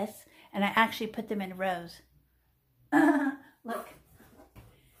 Yes, and I actually put them in rows. Look.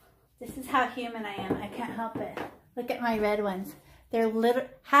 This is how human I am. I can't help it. Look at my red ones. They're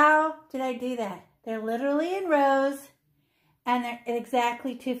how did I do that? They're literally in rows and they're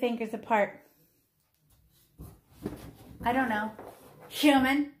exactly 2 fingers apart. I don't know.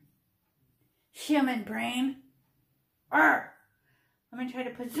 Human brain. Arr! I'm going to try to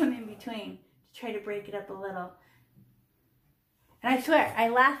put some in between to try to break it up a little. And I swear, I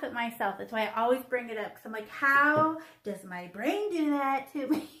laugh at myself. That's why I always bring it up. Because I'm like, how does my brain do that to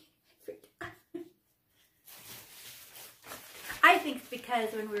me? I think it's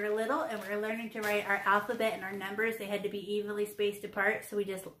because when we were little and we were learning to write our alphabet and our numbers, they had to be evenly spaced apart. So we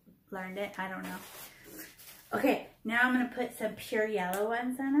just learned it. I don't know. Okay, now I'm going to put some pure yellow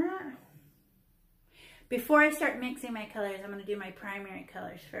ones on it. Before I start mixing my colors, I'm going to do my primary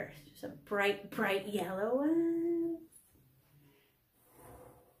colors first. Some bright, bright yellow ones.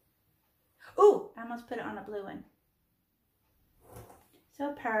 Ooh, I almost put it on a blue one.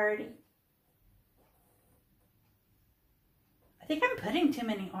 So pretty. I think I'm putting too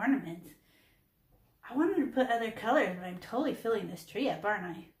many ornaments. I wanted to put other colors, but I'm totally filling this tree up, aren't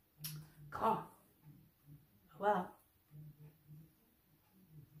I? God. Well.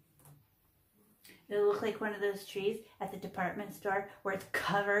 It'll look like one of those trees at the department store where it's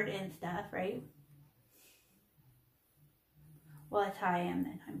covered in stuff, right? Well, that's how I am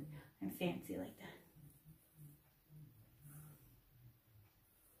then. I'm fancy like that.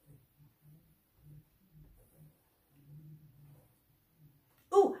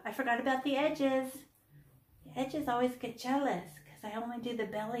 Oh, I forgot about the edges. The edges always get jealous because I only do the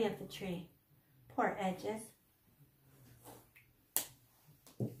belly of the tree. Poor edges.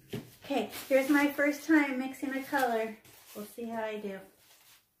 Okay, here's my first time mixing a color. We'll see how I do.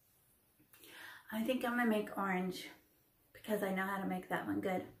 I think I'm going to make orange because I know how to make that one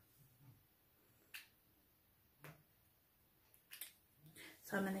good.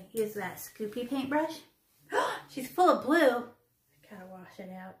 So I'm going to use that Scoopy paintbrush. She's full of blue. I gotta wash it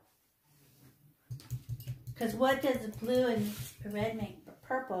out. Because what does blue and red make?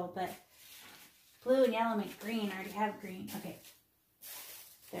 Purple, but blue and yellow make green. I already have green. Okay.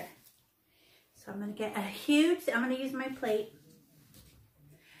 There. So I'm going to get a huge, I'm going to use my plate.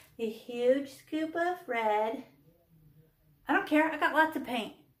 A huge scoop of red. I don't care. I got lots of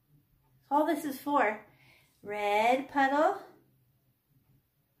paint. That's all this is for. Red puddle.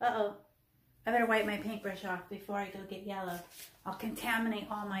 Uh-oh. I better wipe my paintbrush off before I go get yellow. I'll contaminate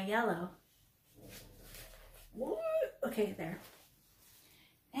all my yellow. Okay, there.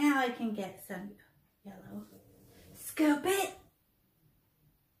 Now I can get some yellow. Scoop it.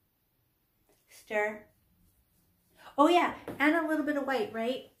 Stir. Oh yeah, and a little bit of white,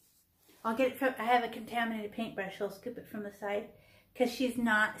 right? I'll get it from, I have a contaminated paintbrush, so I'll scoop it from the side. Because she's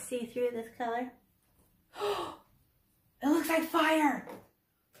not see-through this color. It looks like fire.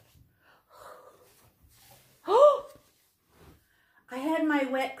 I had my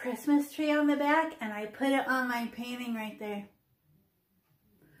wet Christmas tree on the back and I put it on my painting right there.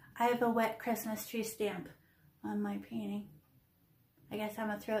 I have a wet Christmas tree stamp on my painting. I guess I'm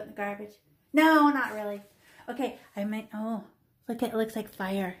going to throw it in the garbage. No, not really. Okay, I meant, oh, look, it looks like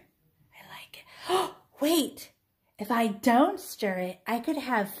fire. I like it. Oh, wait, if I don't stir it, I could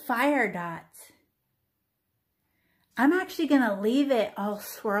have fire dots. I'm actually going to leave it all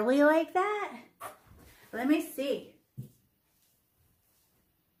swirly like that. Let me see.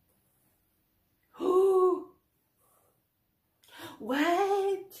 Ooh.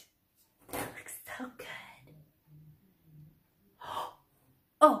 What? That looks so good.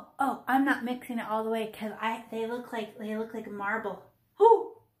 Oh, I'm not mixing it all the way because they look like marble.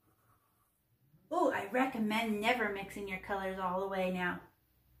 Ooh. Ooh, I recommend never mixing your colors all the way now.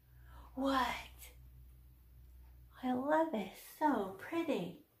 What? I love it. So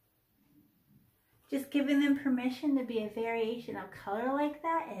pretty. Just giving them permission to be a variation of color like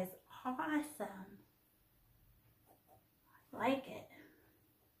that is awesome. I like it.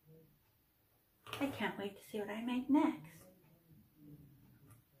 I can't wait to see what I make next.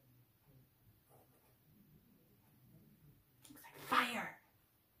 Looks like fire.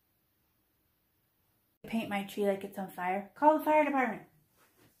 Paint my tree like it's on fire. Call the fire department.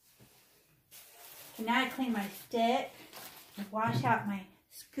 So now I clean my stick and wash out my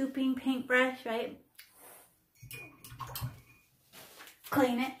scooping paintbrush, right?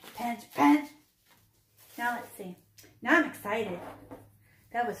 Clean it, pinch. Now let's see. Now I'm excited.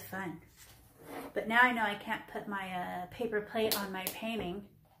 That was fun. But now I know I can't put my paper plate on my painting.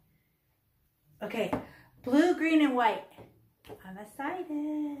 Okay, blue, green, and white. I'm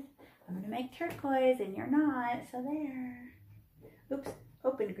excited. I'm going to make turquoise and you're not, so there. Oops,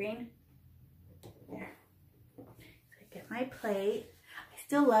 open green. There. So I get my plate. I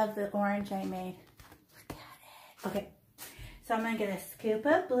still love the orange I made. Look at it. Okay, so I'm going to get a scoop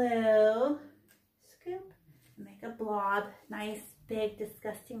of blue. Scoop. Make a blob. Nice, big,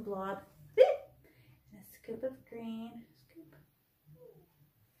 disgusting blob. And a scoop of green. Scoop.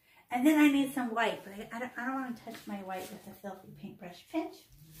 And then I need some white, but I don't want to touch my white with a filthy paintbrush. Pinch.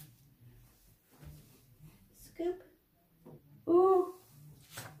 Scoop. Ooh.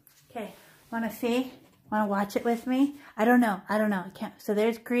 Okay, want to see? Want to watch it with me? I don't know. I can't. So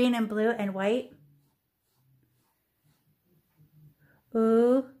there's green and blue and white.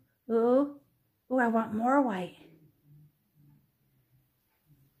 Ooh. Ooh. Ooh, I want more white.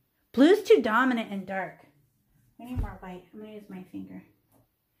 Blue's too dominant and dark. I need more white. I'm going to use my finger.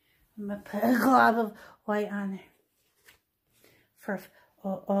 I'm going to put a glob of white on there.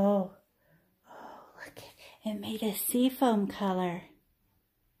 Oh, look. It made a seafoam color.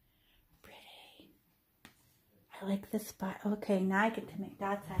 Pretty. I like this spot. Okay, now I get to make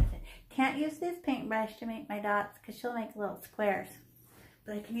dots out of it. Can't use this paintbrush to make my dots because she'll make little squares.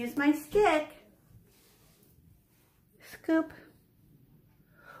 But I can use my stick. Scoop.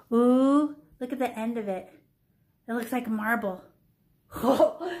 Ooh, look at the end of it. It looks like marble.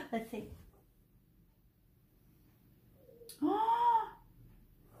 Oh, let's see. Oh,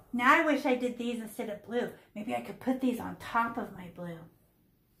 now I wish I did these instead of blue. Maybe I could put these on top of my blue.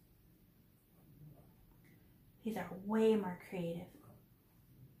 These are way more creative.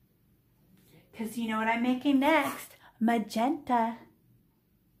 Because you know what I'm making next? Magenta.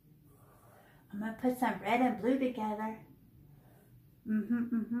 I'm going to put some red and blue together.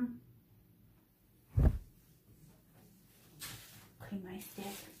 Clean my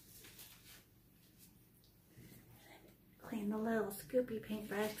stick. Clean the little scoopy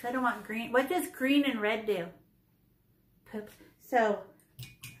paintbrush because I don't want green. What does green and red do? Poop. So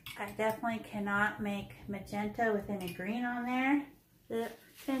I definitely cannot make magenta with any green on there. The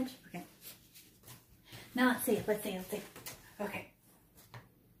pinch. Okay. Now let's see. Okay.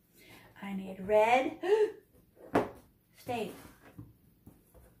 I need red. Stay.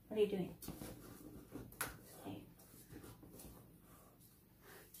 What are you doing? Stay.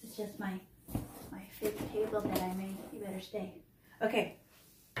 This is just my fake table that I made. You better stay. Okay.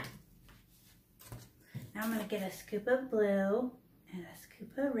 Now I'm going to get a scoop of blue and a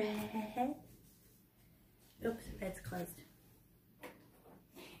scoop of red. Oops, red's closed.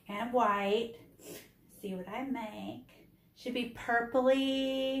 And white. See what I make. Should be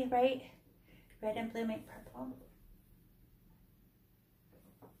purpley, right? Red and blue make purple.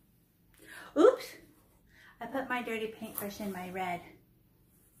 Oops! I put my dirty paintbrush in my red.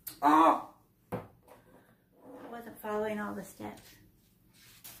 Oh! I wasn't following all the steps.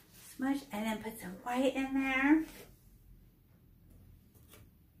 Smush and then put some white in there.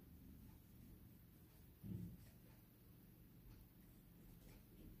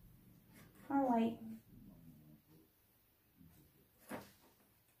 More white.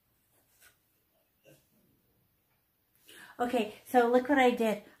 Okay, so look what I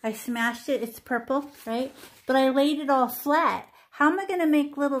did. I smashed it. It's purple, right? But I laid it all flat. How am I going to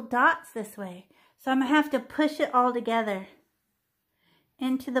make little dots this way? So I'm going to have to push it all together.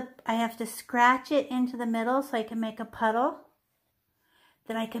 I have to scratch it into the middle so I can make a puddle.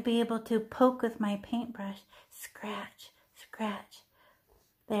 Then I could be able to poke with my paintbrush. Scratch, scratch.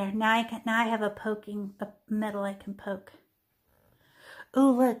 There, now I have a middle I can poke.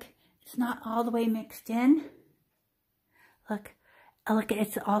 Oh, look. It's not all the way mixed in. Look,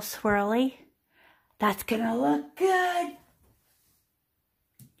 it's all swirly. That's gonna look good.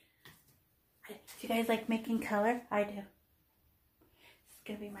 Do you guys like making color? I do. This is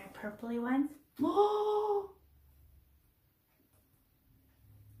gonna be my purpley ones. Oh!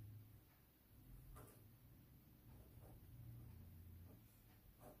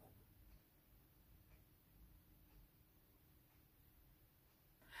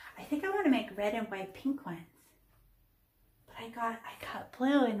 I think I want to make red and white pink ones. I got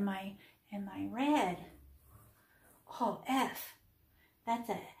blue in my red. Oh, F. That's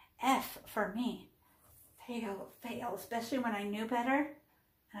a F for me. Fail, especially when I knew better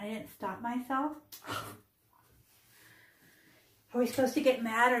and I didn't stop myself. Are we supposed to get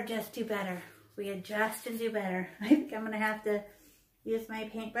mad or just do better? We adjust and do better. I think I'm going to have to use my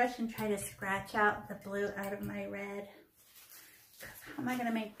paintbrush and try to scratch out the blue out of my red. How am I going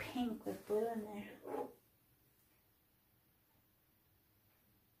to make pink with blue in there?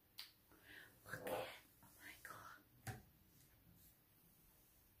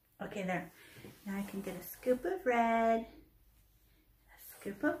 Okay, there. Now I can get a scoop of red, a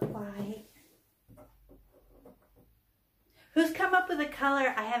Scoop of white. Who's come up with a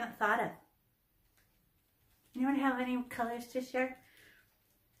color I haven't thought of? Anyone have any colors to share?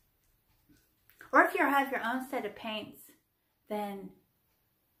 Or if you have your own set of paints, then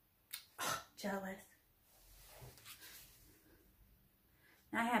jealous.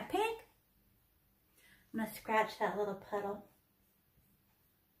 Now I have pink. I'm going to scratch that little puddle.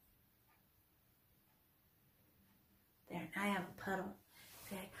 There, now I have a puddle.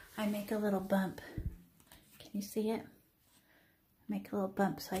 See, I make a little bump. Can you see it? Make a little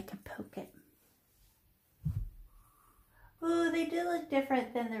bump so I can poke it. Ooh, they do look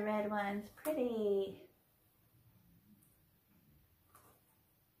different than the red ones. Pretty.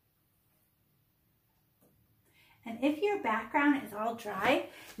 And if your background is all dry,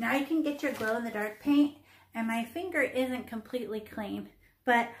 now you can get your glow-in-the-dark paint. And my finger isn't completely clean,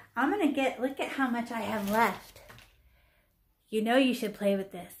 but I'm gonna look at how much I have left. You know you should play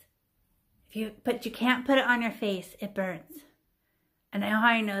with this. But you can't put it on your face, it burns. And how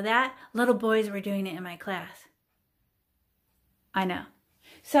I know that? Little boys were doing it in my class. I know.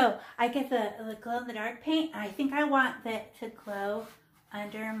 So I get the glow-in-the-dark paint. I think I want that to glow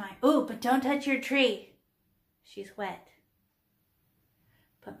under my, oh, but don't touch your tree. She's wet.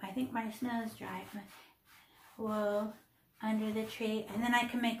 But I think my snow is dry. Whoa, under the tree. And then I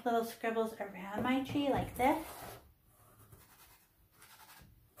can make little scribbles around my tree like this.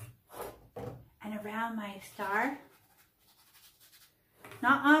 And around my star.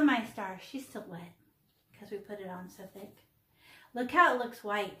 Not on my star, she's still wet because we put it on so thick. Look how it looks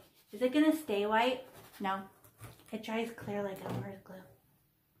white. Is it gonna stay white? No, it dries clear like Elmer's glue.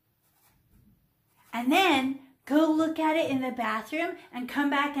 And then go look at it in the bathroom and come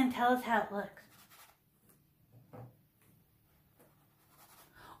back and tell us how it looks.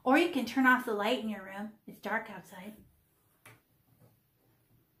 Or you can turn off the light in your room. It's dark outside.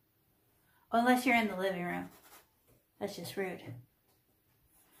 Unless you're in the living room. That's just rude.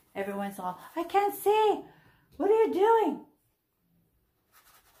 Everyone's all, I can't see. What are you doing?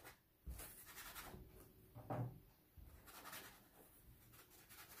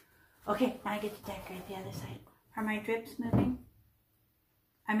 Okay, now I get to decorate the other side. Are my drips moving?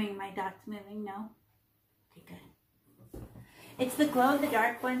 I mean, my dots moving? No? Okay, good. It's the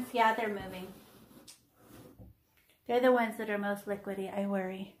glow-in-the-dark ones. Yeah, they're moving. They're the ones that are most liquidy. I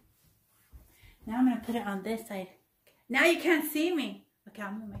worry. Now I'm going to put it on this side. Now you can't see me. Okay,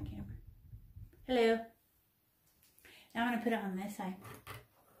 I'll move my camera. Hello. Now I'm going to put it on this side.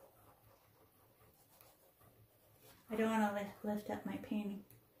 I don't want to lift up my painting.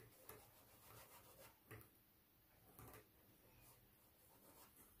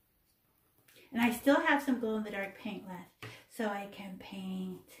 And I still have some glow-in-the-dark paint left. So I can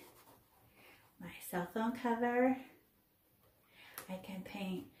paint my cell phone cover. I can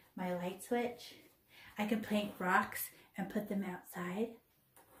paint my light switch. I can paint rocks and put them outside.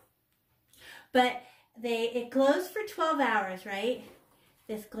 But it glows for 12 hours, right?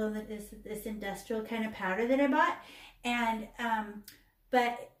 This industrial kind of powder that I bought. And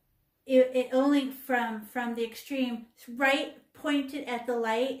but it only from the extreme, right pointed at the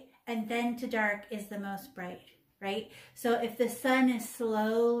light and then to dark is the most bright, right? So if the sun is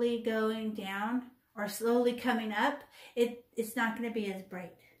slowly going down or slowly coming up, it's not going to be as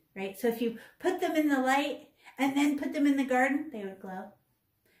bright, right? So if you put them in the light and then put them in the garden, they would glow.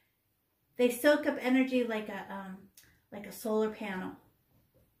 They soak up energy like a solar panel.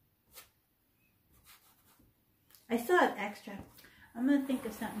 I still have extra. I'm going to think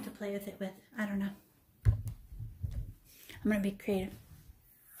of something to play with it with. I don't know. I'm going to be creative.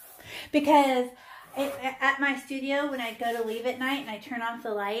 Because at my studio, when I go to leave at night and I turn off the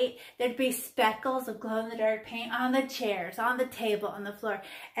light, there'd be speckles of glow-in-the-dark paint on the chairs, on the table, on the floor.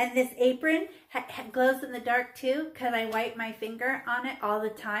 And this apron glows in the dark too, because I wipe my finger on it all the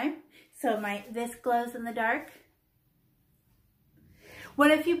time. So this glows in the dark.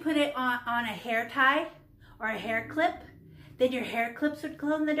 What if you put it on a hair tie or a hair clip? Then your hair clips would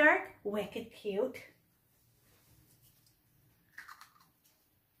glow in the dark. Wicked cute.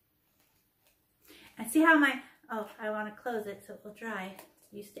 And see how I want to close it so it will dry.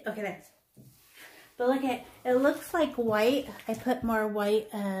 Okay, there. But look at, it looks like white. I put more white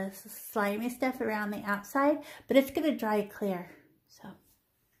slimy stuff around the outside, but it's going to dry clear. So,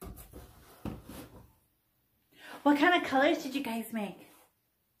 what kind of colors did you guys make?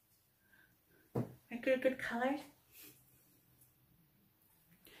 Are good colors?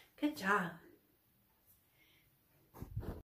 Good job.